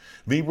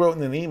 Lee wrote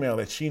in an email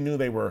that she knew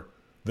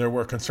there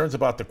were concerns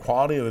about the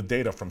quality of the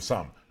data from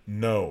some.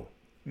 No.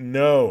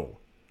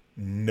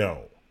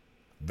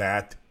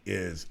 That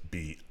is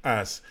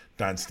BS.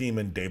 Don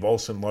Steeman, Dave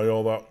Olson,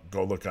 Loyola,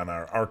 go look on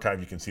our archive.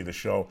 You can see the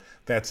show.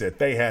 That's it.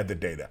 They had the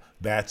data.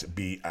 That's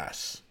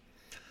BS.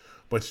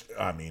 But,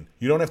 I mean,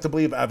 you don't have to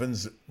believe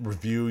Evans'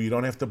 review. You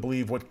don't have to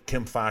believe what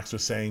Kim Fox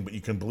was saying, but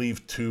you can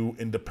believe two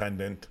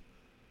independent,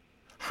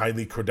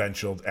 highly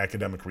credentialed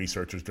academic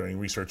researchers doing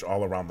research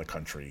all around the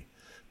country.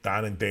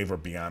 Don and Dave are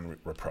beyond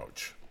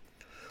reproach.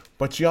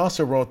 But she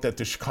also wrote that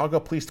the Chicago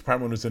Police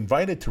Department was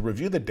invited to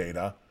review the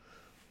data,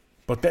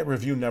 but that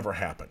review never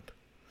happened.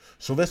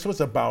 So this was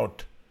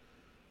about,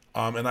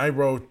 and I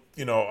wrote,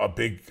 a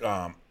big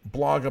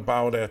blog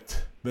about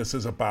it. This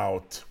is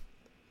about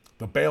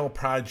the Bail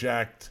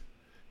Project,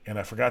 and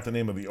I forgot the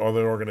name of the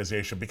other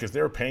organization because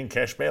they were paying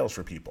cash bails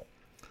for people.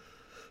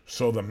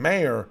 So the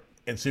mayor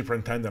and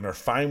superintendent are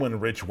fine when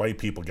rich white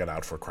people get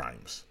out for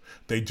crimes.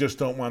 They just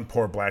don't want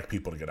poor black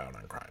people to get out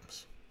on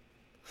crimes.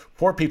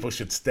 Poor people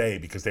should stay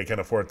because they can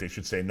afford it. They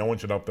should stay. No one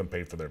should help them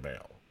pay for their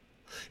bail.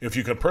 If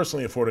you can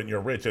personally afford it and you're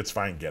rich, it's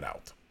fine, get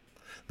out.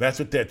 That's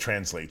what that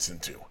translates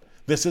into.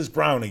 This is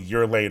Brown a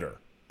year later.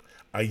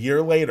 A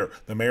year later,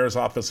 the mayor's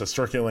office is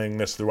circulating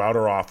this throughout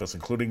our office,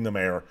 including the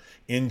mayor,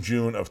 in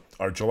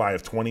July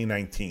of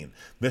 2019.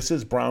 This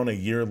is Brown a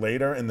year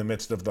later in the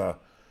midst of the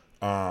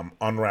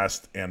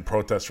unrest and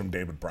protests from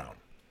David Brown.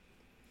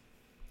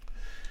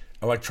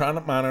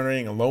 Electronic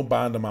monitoring and low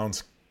bond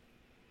amounts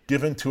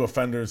given to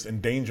offenders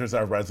endangers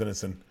our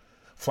residents and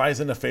flies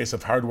in the face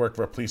of hard work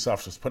our police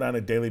officers put on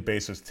a daily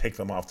basis to take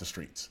them off the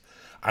streets.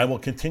 I will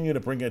continue to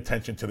bring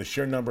attention to the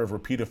sheer number of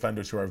repeat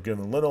offenders who are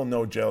given little or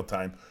no jail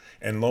time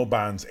and low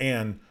bonds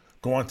and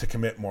go on to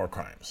commit more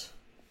crimes.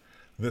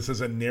 This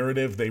is a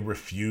narrative they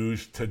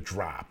refuse to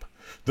drop.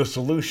 The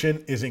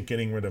solution isn't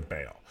getting rid of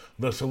bail.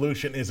 The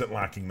solution isn't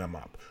locking them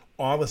up.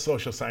 All the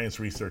social science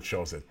research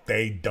shows it.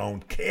 They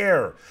don't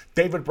care.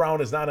 David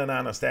Brown is not an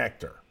honest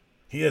actor.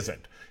 He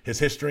isn't. His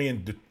history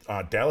in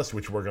Dallas,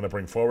 which we're going to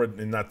bring forward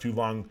in not too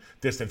long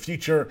distant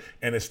future,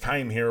 and his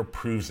time here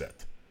proves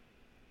it.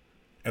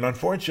 And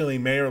unfortunately,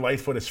 Mayor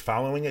Lightfoot is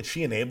following it.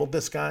 She enabled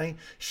this guy.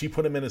 She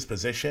put him in his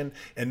position.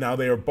 And now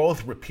they are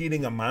both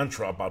repeating a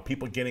mantra about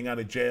people getting out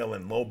of jail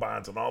and low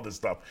bonds and all this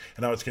stuff.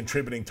 And how it's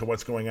contributing to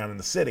what's going on in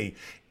the city.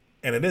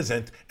 And it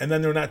isn't. And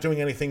then they're not doing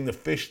anything to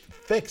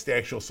fix the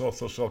actual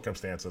social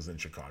circumstances in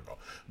Chicago.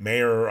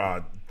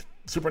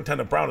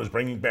 Superintendent Brown is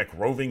bringing back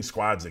roving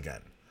squads again.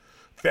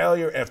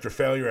 Failure after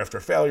failure after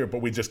failure, but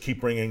we just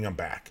keep bringing them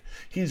back.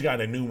 He's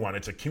got a new one.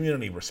 It's a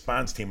community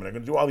response team, and they're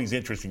going to do all these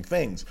interesting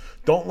things.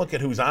 Don't look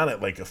at who's on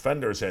it like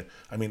offenders.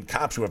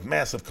 Cops who have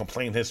massive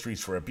complaint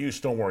histories for abuse.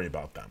 Don't worry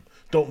about them.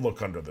 Don't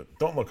look under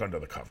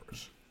the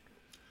covers.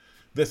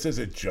 This is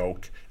a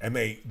joke, and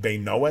they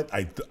know it.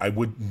 I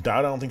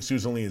don't think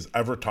Susan Lee has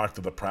ever talked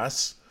to the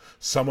press.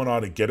 Someone ought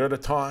to get her to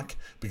talk,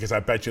 because I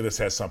bet you this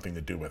has something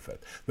to do with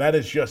it. That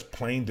is just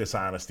plain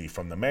dishonesty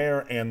from the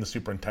mayor and the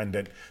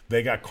superintendent.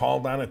 They got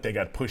called on it. They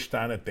got pushed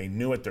on it. They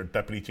knew it. Their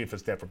deputy chief of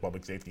staff for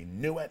public safety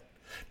knew it,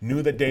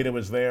 knew the data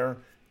was there.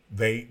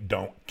 They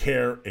don't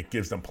care. It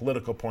gives them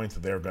political points.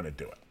 They're going to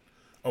do it.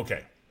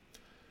 Okay.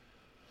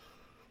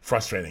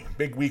 Frustrating.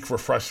 Big week for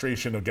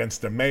frustration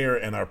against the mayor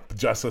and our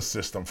justice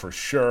system for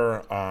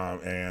sure.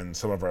 And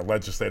some of our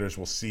legislators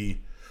will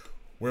see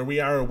where we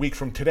are a week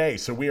from today.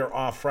 So we are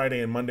off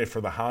Friday and Monday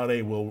for the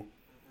holiday. We'll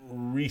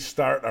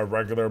restart our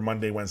regular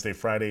Monday, Wednesday,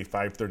 Friday,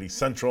 5:30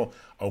 Central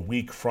a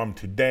week from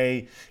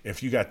today.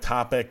 If you got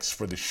topics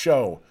for the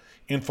show,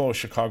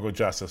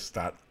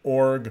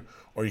 info@chicagojustice.org,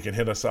 or you can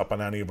hit us up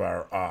on any of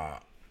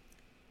our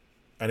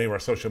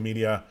social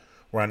media.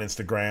 We're on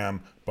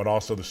Instagram, but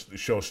also the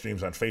show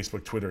streams on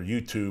Facebook, Twitter,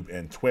 YouTube,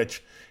 and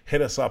Twitch.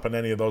 Hit us up on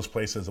any of those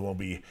places, and we'll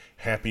be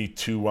happy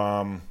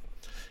to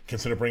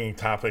consider bringing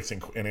topics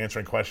and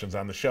answering questions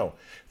on the show.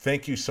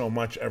 Thank you so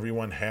much,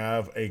 everyone.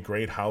 Have a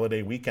great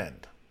holiday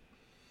weekend.